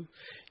you,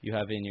 you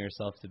have it in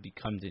yourself to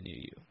become the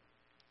new you.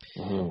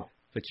 Mm-hmm.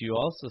 But you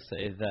also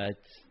say that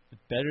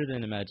better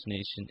than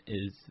imagination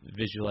is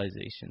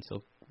visualization.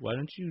 So why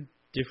don't you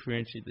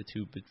differentiate the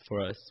two bit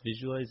for us,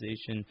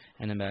 visualization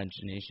and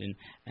imagination,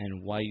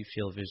 and why you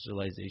feel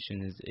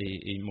visualization is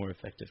a more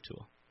effective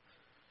tool?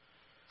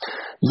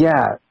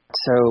 Yeah.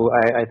 So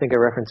I think I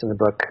referenced in the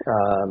book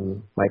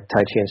my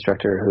Tai Chi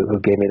instructor who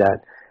gave me that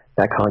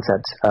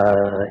concept.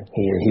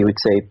 He would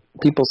say,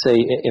 people say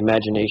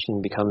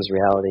imagination becomes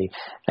reality,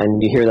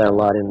 and you hear that a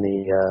lot in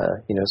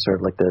the sort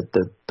of like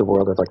the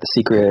world of like The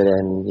Secret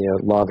and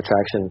law of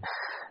attraction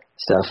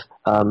stuff.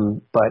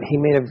 But he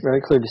made a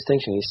very clear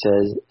distinction. He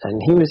says,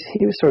 and he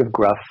was sort of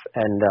gruff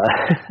and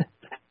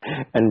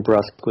and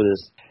brusque with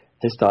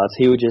his thoughts.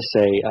 He would just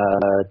say,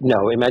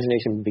 no,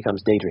 imagination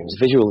becomes daydreams.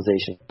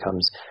 Visualization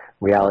becomes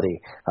reality.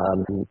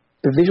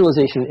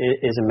 Visualization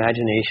is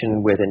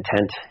imagination with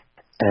intent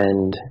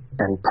and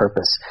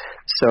purpose.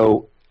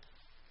 So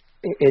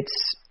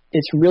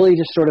it's really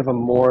just sort of a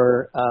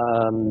more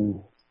I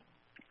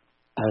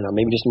don't know,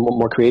 maybe just a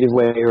more creative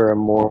way, or a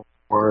more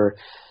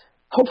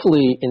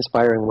hopefully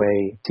inspiring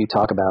way to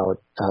talk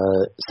about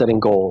setting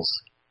goals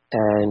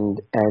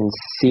and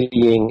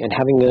seeing and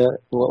having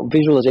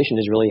visualization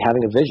is really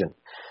having a vision.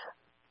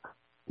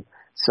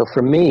 So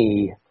for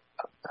me,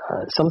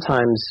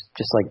 sometimes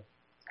just like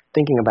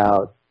thinking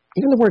about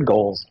even the word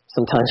goals,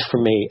 sometimes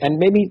for me, and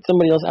maybe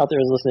somebody else out there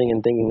is listening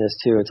and thinking this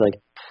too, it's like,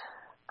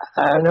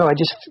 I don't know,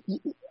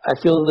 I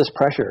feel this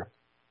pressure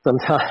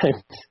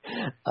sometimes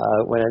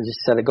when I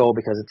just set a goal,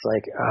 because it's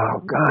like, oh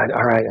God,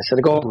 all right, I set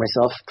a goal for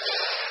myself.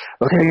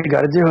 Okay, you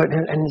got to do it.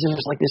 And it's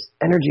just like this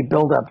energy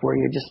buildup where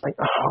you're just like,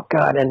 oh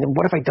God, and then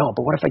what if I don't?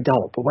 But what if I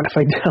don't? But what if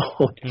I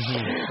don't?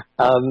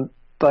 Mm-hmm.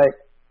 But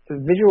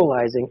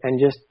visualizing and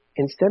just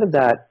instead of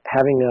that,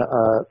 having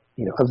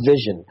a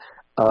vision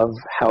of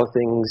how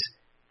things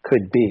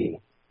could be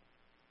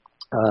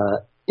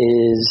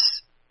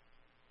is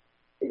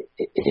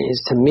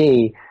to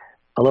me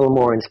a little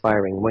more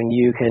inspiring when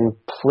you can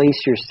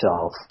place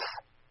yourself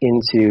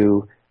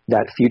into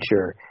that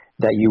future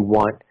that you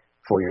want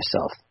for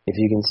yourself. If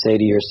you can say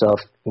to yourself,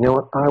 you know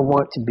what, I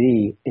want to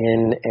be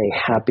in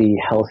a happy,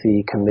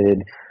 healthy,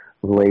 committed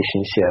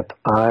relationship.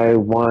 I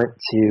want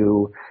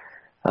to,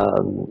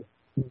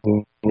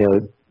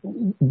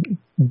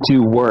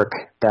 do work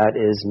that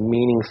is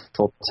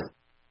meaningful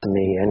to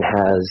me and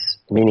has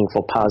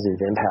meaningful positive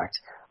impact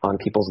on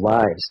people's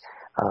lives.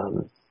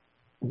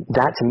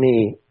 That to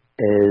me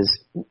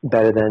is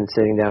better than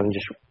sitting down and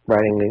just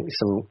writing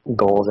some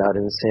goals out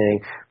and saying,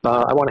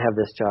 I want to have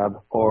this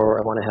job, or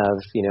I want to have,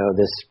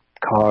 this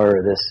car,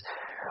 or this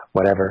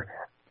whatever.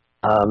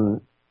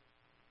 And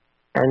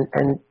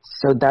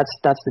so that's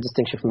the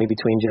distinction for me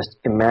between just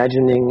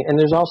imagining, and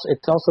it's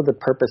also the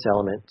purpose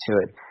element to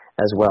it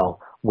as well,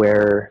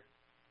 where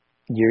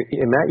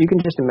you can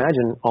just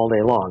imagine all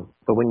day long,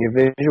 but when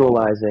you're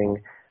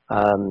visualizing,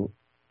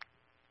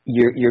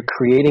 you're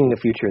creating the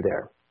future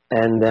there,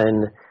 and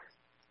then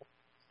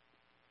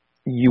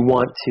you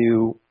want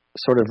to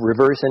sort of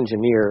reverse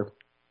engineer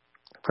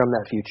from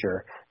that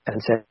future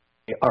and say,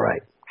 all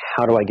right,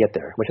 how do I get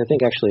there? Which I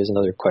think actually is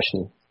another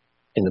question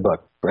in the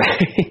book,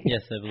 right?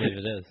 Yes, I believe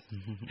it is.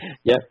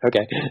 Yeah.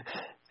 Okay.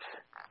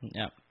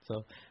 Yeah.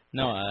 So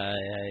no,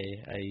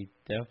 I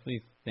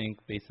definitely think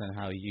based on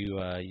how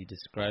you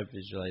describe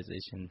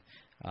visualization,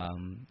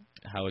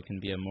 how it can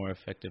be a more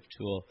effective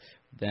tool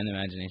than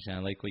imagination. I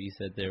like what you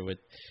said there with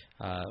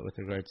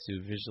regards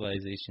to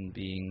visualization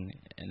being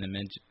an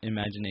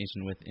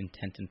imagination with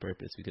intent and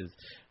purpose, because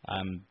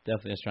I'm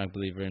definitely a strong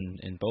believer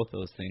in both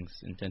those things,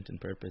 intent and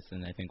purpose.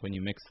 And I think when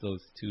you mix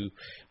those two,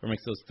 or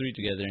mix those three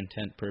together,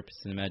 intent, purpose,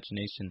 and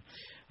imagination,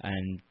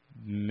 and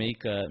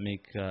make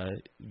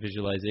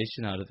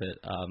visualization out of it,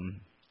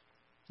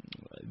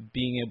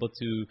 being able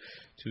to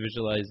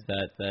visualize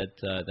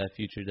that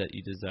future that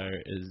you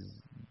desire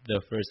is the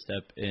first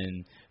step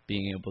in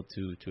being able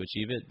to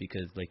achieve it,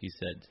 because like you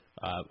said,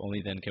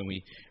 only then can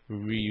we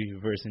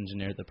reverse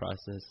engineer the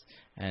process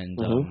and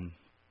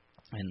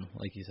and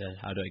like you said,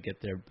 how do I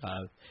get there,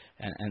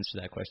 and answer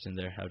that question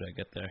there, how do I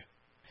get there.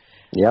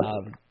 Yep.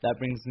 That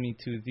brings me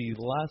to the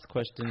last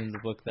question in the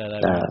book that I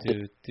want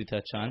to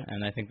touch on,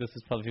 and I think this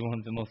is probably one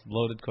of the most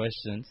bloated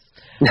questions.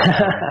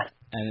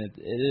 And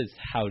it is,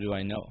 how do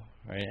I know,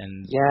 right?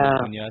 And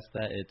when you ask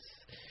that,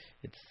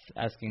 it's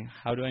asking,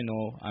 how do I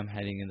know I'm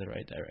heading in the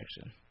right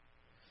direction?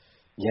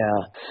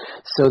 Yeah.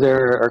 So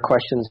there are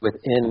questions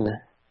within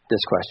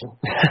this question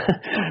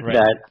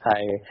that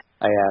I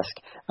ask.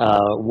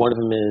 One of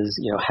them is,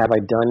 have I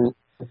done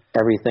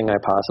everything I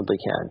possibly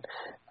can?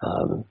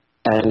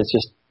 And it's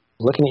just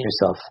looking at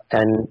yourself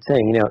and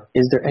saying,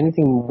 is there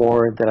anything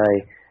more that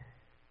I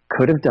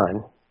could have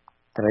done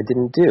that I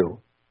didn't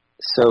do?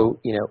 So,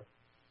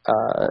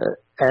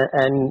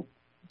 and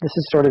this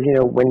is sort of,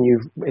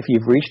 if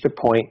you've reached a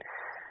point,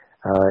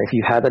 if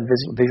you had that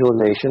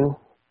visualization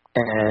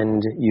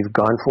and you've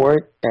gone for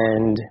it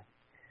and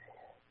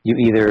you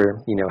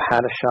either,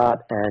 had a shot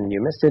and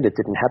you missed it, it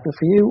didn't happen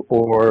for you,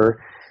 or,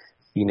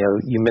 you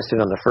missed it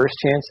on the first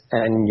chance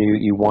and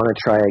you want to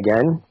try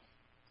again.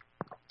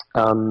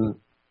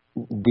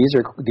 These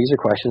are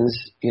questions,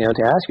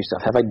 to ask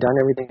yourself. Have I done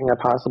everything I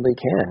possibly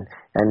can?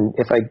 And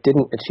if I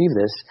didn't achieve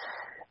this,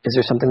 is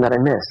there something that I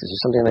missed? Is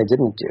there something I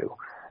didn't do?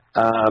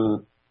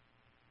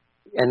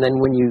 And then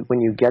when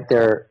you get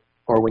there,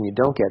 or when you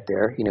don't get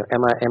there,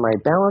 am I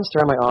balanced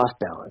or am I off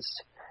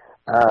balanced?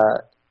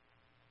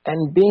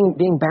 And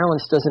being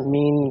balanced doesn't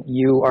mean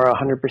you are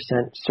 100%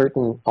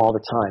 certain all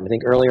the time. I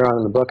think earlier on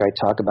in the book I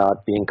talk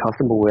about being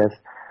comfortable with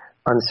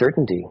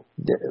uncertainty.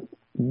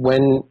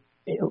 When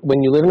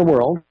you live in a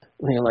world,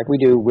 like we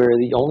do, where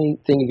the only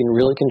thing you can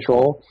really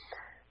control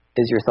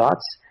is your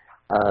thoughts,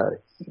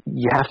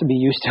 you have to be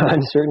used to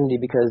uncertainty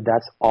because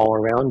that's all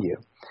around you.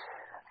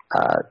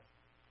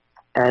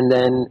 And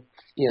then,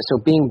 so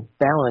being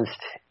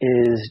balanced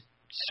is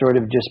sort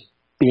of just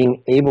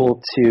being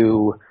able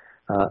to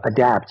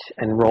adapt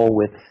and roll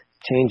with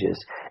changes.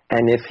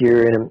 And if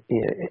you're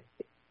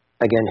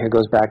again, here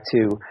goes back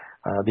to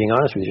being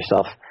honest with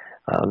yourself.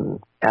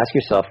 Ask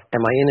yourself,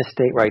 am I in a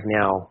state right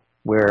now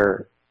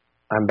where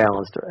I'm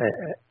balanced,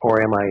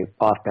 or am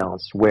I off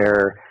balance,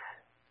 where,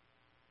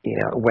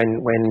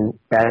 when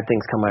bad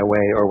things come my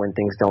way or when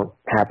things don't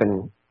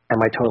happen,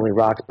 am I totally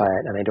rocked by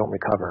it and I don't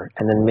recover?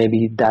 And then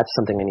maybe that's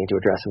something I need to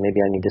address, and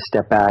maybe I need to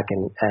step back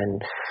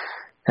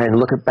and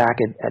look back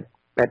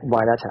at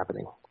why that's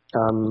happening.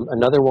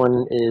 Another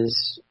one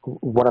is,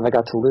 what have I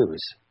got to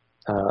lose?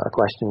 A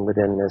question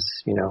within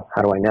this,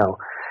 how do I know?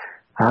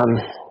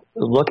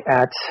 Look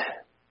at,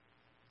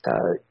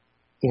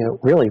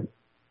 really,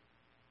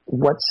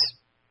 what's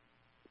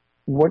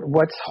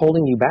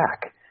holding you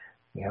back?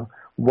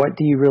 What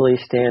do you really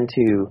stand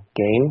to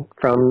gain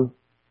from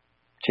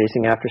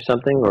chasing after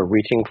something or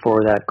reaching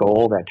for that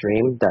goal, that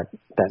dream, that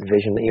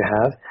vision that you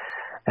have?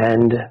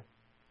 And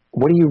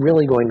what are you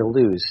really going to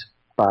lose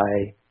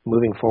by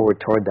moving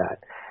forward toward that?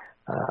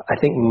 I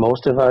think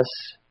most of us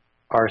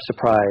are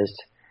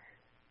surprised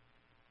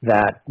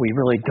that we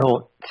really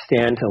don't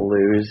stand to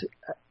lose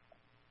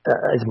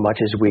as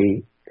much as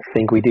we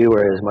think we do, or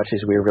as much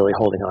as we're really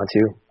holding on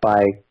to,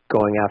 by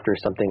going after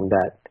something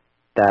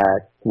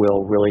that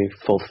will really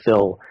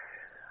fulfill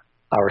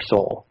our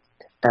soul.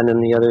 And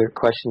then the other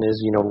question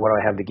is, what do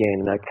I have to gain?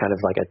 And I kind of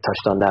I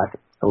touched on that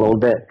a little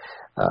bit.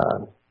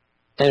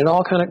 And it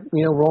all kind of,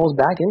 rolls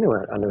back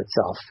onto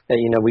itself.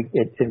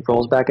 It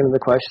rolls back into the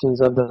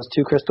questions of those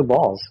two crystal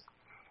balls.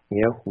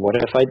 What will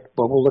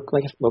it look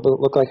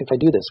like if I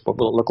do this? What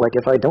will it look like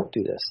if I don't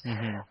do this?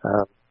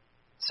 Mm-hmm.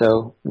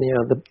 So,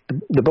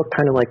 the book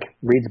kind of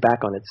reads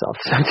back on itself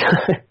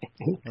sometimes.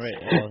 Right.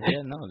 Well,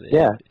 yeah, no.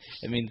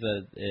 It means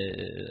that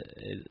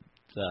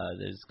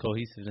there's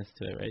cohesiveness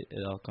to it, right?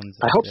 It all comes.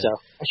 I hope so.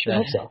 I sure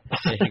hope so.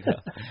 There you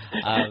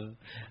go.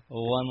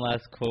 One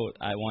last quote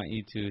I want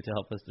you to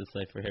help us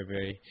decipher here,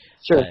 Barry.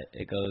 Sure.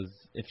 It goes,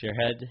 if your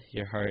head,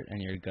 your heart,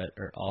 and your gut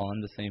are all on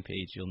the same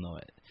page, you'll know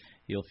it.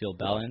 You'll feel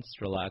balanced,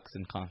 relaxed,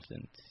 and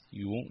confident.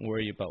 You won't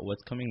worry about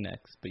what's coming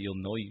next, but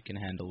you'll know you can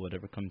handle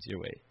whatever comes your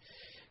way.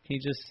 Can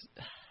you just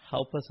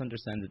help us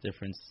understand the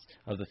difference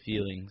of the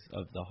feelings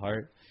of the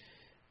heart,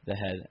 the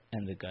head,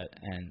 and the gut,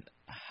 and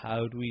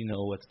how do we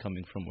know what's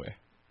coming from where?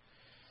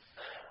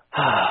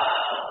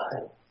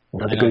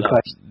 Another good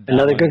question.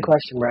 Another good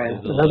question,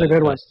 Ryan. Another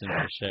good one.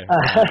 For sure.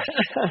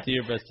 Do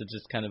your best to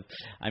just kind of,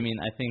 I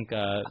think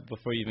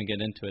before you even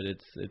get into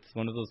it, it's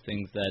one of those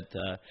things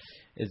that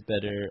is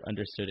better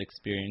understood,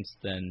 experienced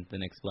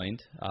than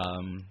explained.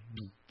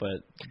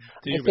 But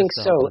do your best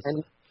to help us.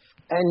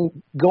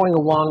 And going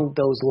along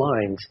those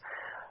lines,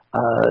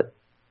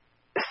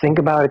 think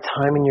about a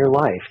time in your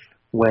life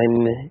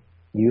when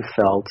you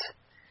felt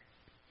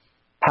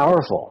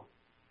powerful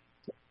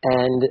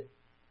and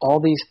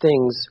all these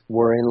things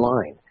were in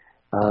line.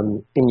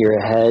 In your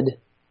head,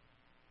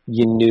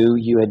 you knew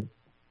you had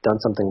done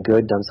something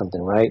good, done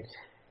something right.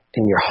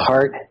 In your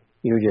heart,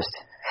 you were just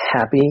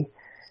happy.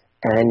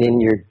 And in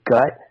your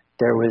gut,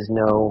 there was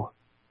no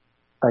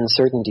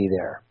uncertainty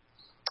there.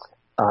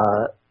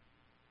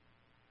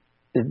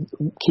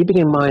 Keeping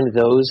in mind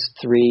those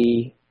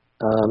three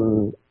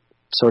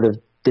sort of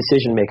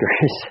decision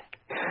makers,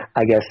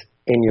 I guess,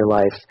 in your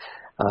life,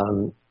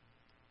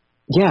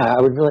 Yeah,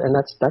 I would really, and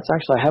that's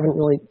actually, I haven't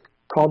really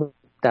called it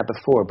that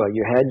before, but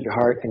your head, your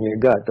heart, and your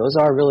gut, those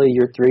are really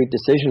your three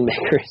decision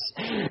makers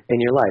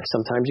in your life.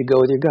 Sometimes you go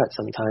with your gut,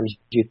 sometimes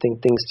you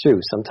think things through,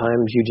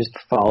 sometimes you just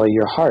follow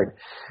your heart.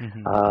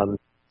 Mm-hmm.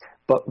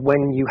 But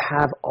when you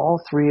have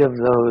all three of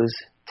those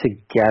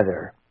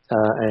together,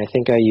 and I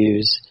think I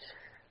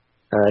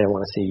don't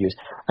want to say use,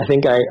 I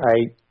think I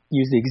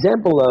use the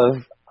example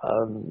of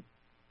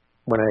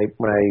when I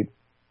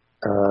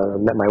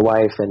met my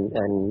wife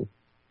and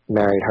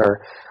married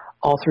her,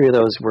 all three of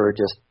those were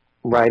just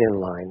right in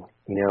line.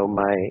 You know,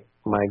 my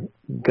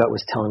gut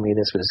was telling me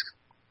this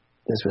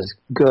was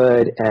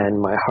good, and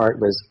my heart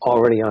was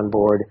already on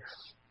board,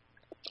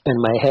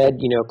 and my head,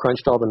 you know,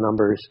 crunched all the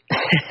numbers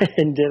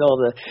and did all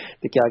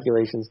the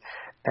calculations,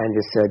 and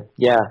just said,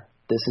 yeah,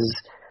 this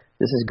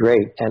is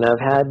great. And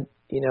I've had,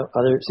 you know,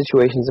 other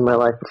situations in my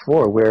life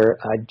before where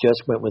I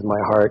just went with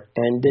my heart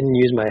and didn't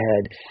use my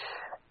head,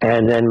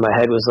 and then my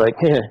head was like,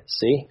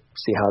 see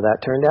how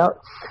that turned out.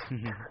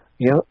 Mm-hmm.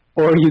 You know,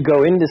 or you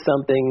go into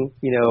something,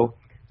 you know,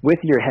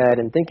 with your head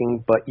and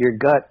thinking, but your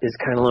gut is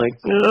kind of like,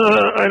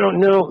 I don't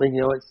know. And,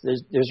 you know,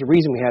 there's a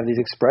reason we have these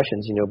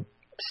expressions, you know,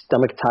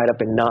 stomach tied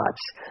up in knots,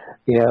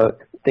 you know,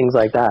 things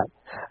like that.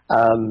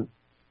 I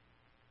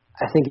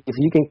think if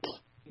you can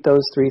keep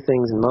those three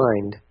things in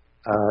mind,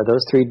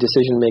 those three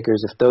decision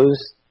makers,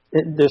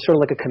 they're sort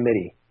of like a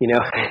committee, you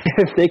know,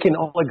 if they can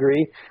all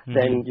agree,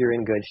 then you're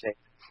in good shape.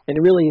 And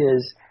it really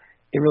is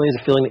a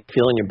feeling that you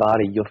feel in your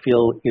body. You'll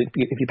feel, if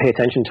you pay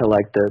attention to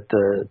like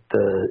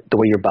the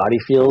way your body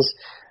feels,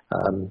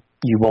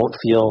 you won't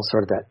feel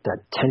sort of that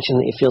tension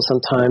that you feel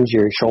sometimes,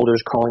 your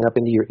shoulders crawling up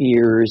into your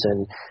ears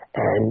and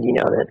you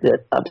know,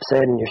 that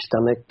upset in your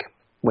stomach.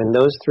 When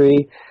those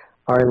three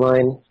are in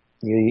line,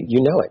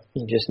 you know it.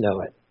 You just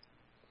know it.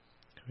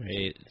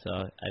 Great. So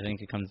I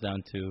think it comes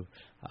down to,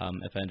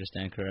 if I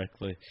understand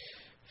correctly,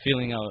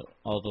 feeling out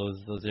all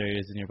those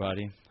areas in your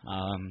body,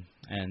 and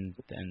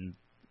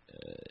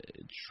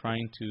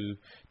trying to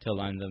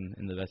align them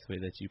in the best way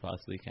that you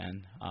possibly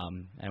can.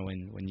 And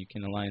when you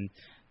can align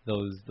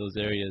those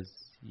areas,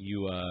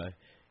 you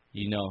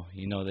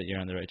know that you're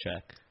on the right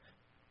track.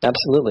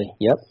 Absolutely.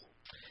 Yep.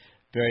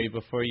 Barry,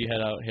 before you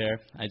head out here,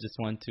 I just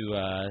want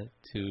to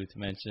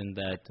mention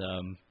that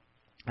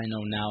I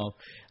know now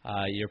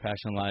your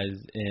passion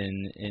lies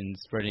in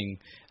spreading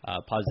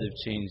positive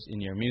change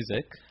in your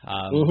music.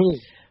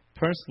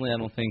 Personally, I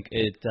don't think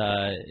it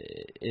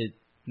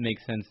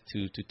makes sense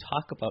to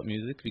talk about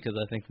music, because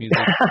I think music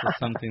is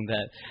something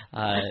that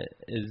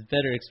is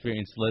better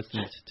experienced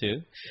listeners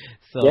to.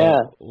 So yeah.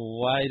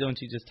 Why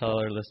don't you just tell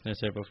our listeners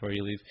here before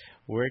you leave,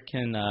 where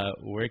can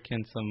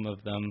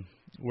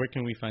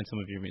we find some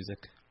of your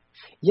music?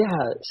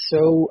 Yeah.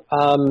 So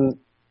I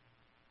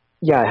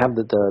have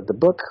the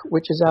book,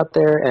 which is out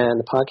there, and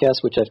the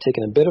podcast, which I've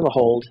taken a bit of a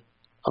hold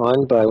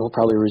on, but I will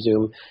probably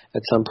resume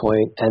at some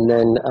point. And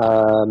then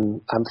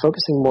I'm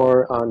focusing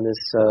more on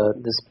this.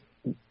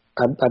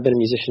 I've been a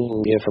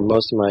musician, you know, for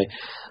most of my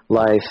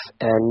life,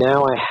 and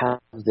now I have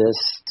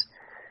this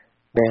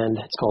band.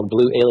 It's called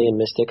Blue Alien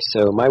Mystic.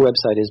 So my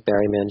website is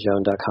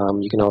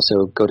barrymanjone.com. You can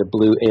also go to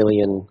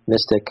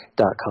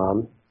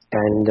bluealienmystic.com.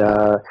 And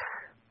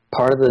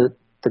part of the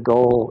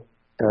goal,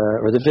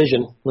 or the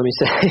vision, let me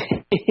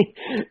say,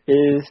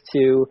 is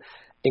to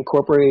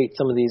incorporate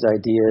some of these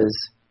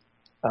ideas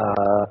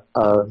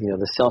of, you know,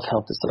 the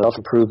self-help, the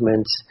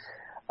self-improvement,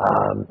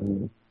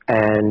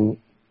 and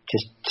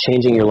just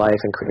changing your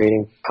life and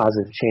creating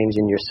positive change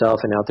in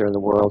yourself and out there in the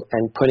world,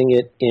 and putting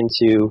it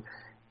into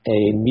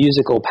a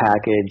musical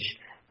package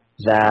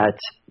that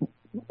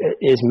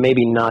is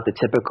maybe not the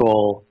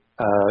typical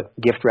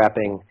gift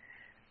wrapping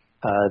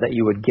that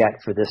you would get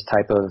for this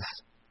type of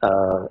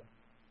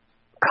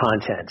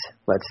content,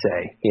 let's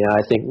say. You know,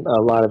 I think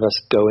a lot of us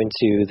go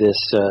into this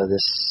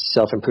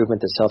self-improvement,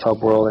 this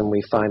self-help world, and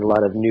we find a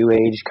lot of new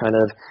age kind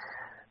of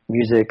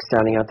music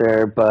sounding out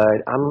there,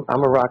 but I'm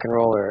a rock and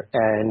roller,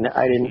 and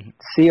I didn't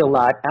see a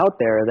lot out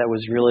there that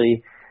was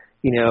really,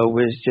 you know,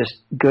 was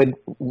just good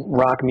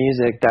rock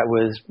music that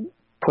was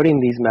putting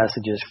these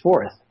messages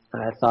forth.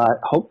 And I thought,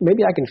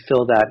 maybe I can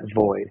fill that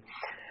void.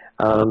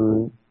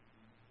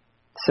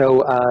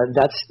 So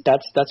that's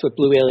what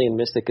Blue Alien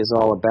Mystic is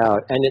all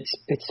about. And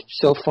it's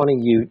so funny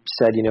you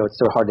said, you know, it's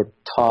so hard to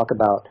talk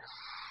about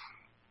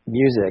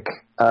music,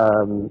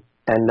 and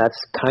that's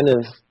kind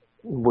of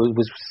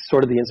was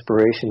sort of the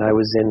inspiration. I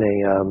was in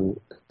a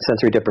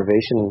sensory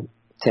deprivation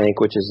tank,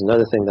 which is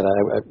another thing that I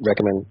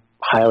recommend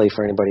highly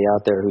for anybody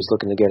out there who's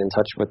looking to get in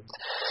touch with,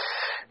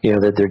 you know,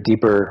 their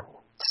deeper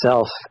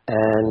self.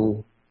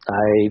 And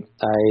I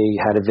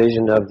had a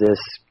vision of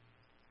this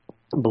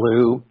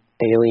blue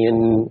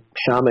alien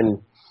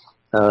shaman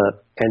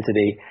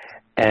entity,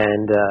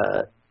 and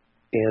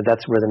you know,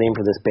 that's where the name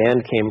for this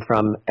band came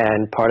from.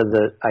 And part of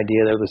the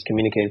idea that was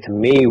communicated to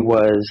me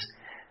was,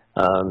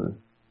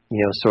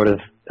 you know, sort of,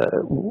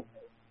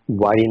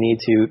 why do you need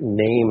to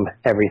name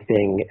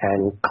everything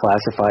and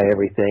classify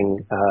everything?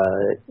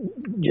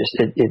 Just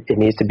it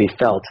needs to be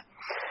felt.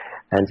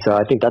 And so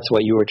I think that's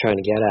what you were trying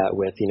to get at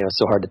with, it's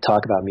so hard to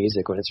talk about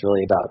music when it's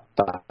really about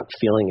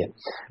feeling it.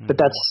 Mm-hmm. But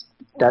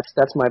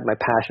that's my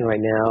passion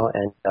right now,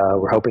 and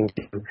we're hoping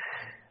to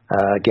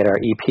get our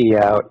EP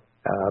out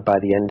by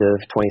the end of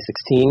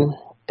 2016,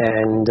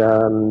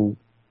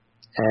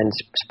 and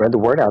spread the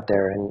word out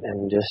there,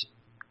 and just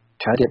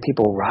try to get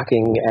people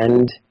rocking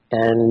and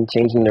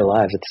changing their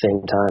lives at the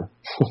same time.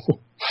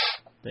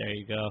 There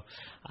you go.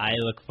 I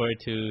look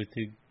forward to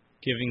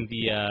giving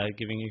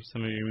you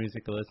some of your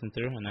music to listen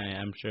through, and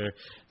I'm sure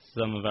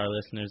some of our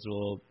listeners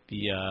will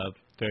be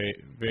very,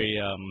 very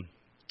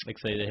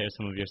excited to hear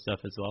some of your stuff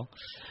as well.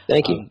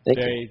 Thank you.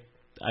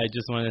 I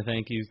just want to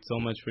thank you so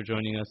much for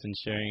joining us and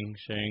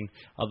sharing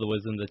all the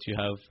wisdom that you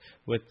have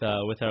with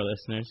our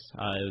listeners.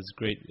 It was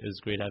great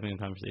having a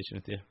conversation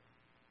with you.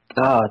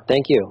 Oh,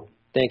 thank you,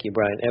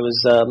 Brian. It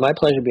was my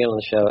pleasure being on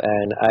the show,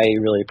 and I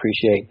really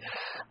appreciate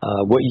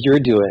what you're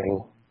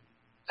doing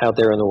out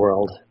there in the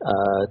world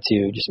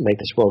to just make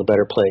this world a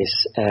better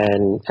place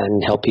and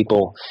help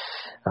people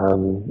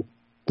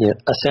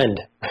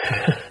ascend.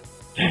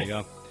 There you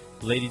go.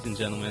 Ladies and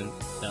gentlemen,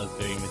 that was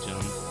Barry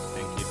Majones.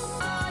 Thank you.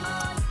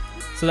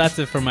 So that's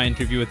it for my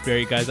interview with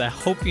Barry, guys. I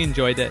hope you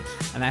enjoyed it,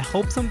 and I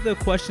hope some of the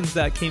questions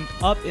that came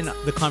up in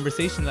the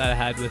conversation that I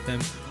had with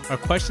him are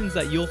questions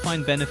that you'll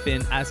find benefit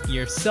in asking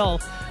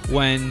yourself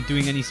when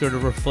doing any sort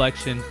of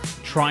reflection,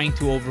 trying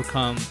to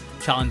overcome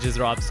challenges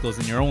or obstacles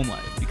in your own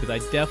life. Because I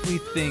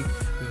definitely think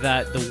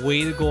that the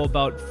way to go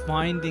about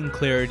finding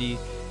clarity,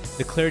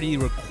 the clarity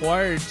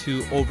required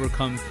to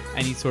overcome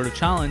any sort of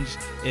challenge,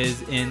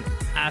 is in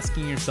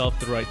asking yourself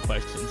the right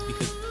questions,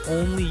 because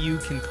only you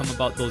can come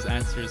about those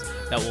answers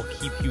that will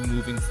keep you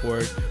moving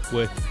forward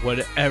with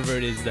whatever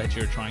it is that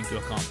you're trying to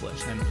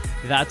accomplish. And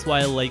that's why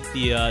I like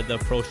the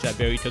approach that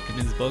Barry took in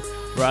his book.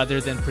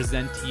 Rather than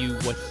present to you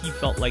what he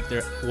felt like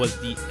there was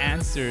the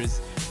answers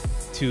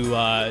to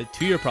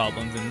your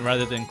problems, and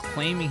rather than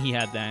claiming he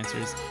had the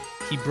answers,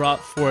 he brought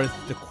forth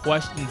the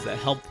questions that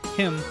helped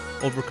him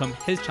overcome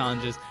his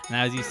challenges. And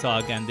as you saw,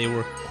 again, they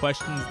were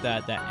questions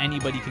that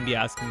anybody can be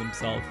asking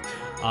themselves.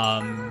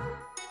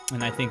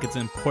 And I think it's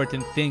an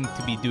important thing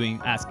to be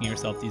asking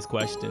yourself these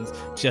questions,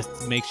 just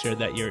to make sure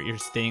that you're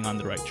staying on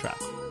the right track.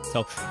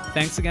 So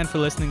thanks again for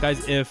listening,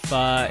 guys. If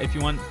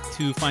you want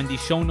to find the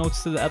show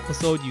notes to the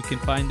episode, you can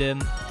find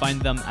them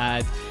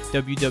at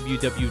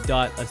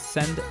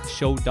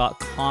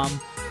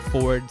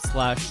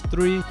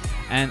www.ascendshow.com/3.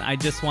 And I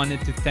just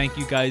wanted to thank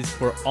you guys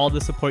for all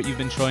the support you've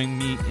been showing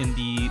me in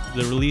the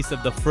release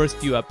of the first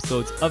few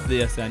episodes of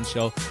the Ascend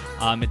Show.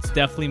 It's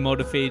definitely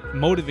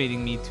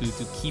motivating me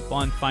to keep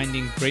on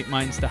finding great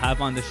minds to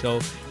have on the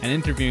show and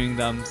interviewing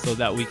them so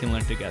that we can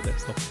learn together.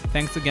 So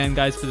thanks again,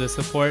 guys, for the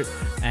support,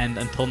 and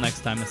until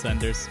next time,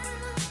 Ascenders.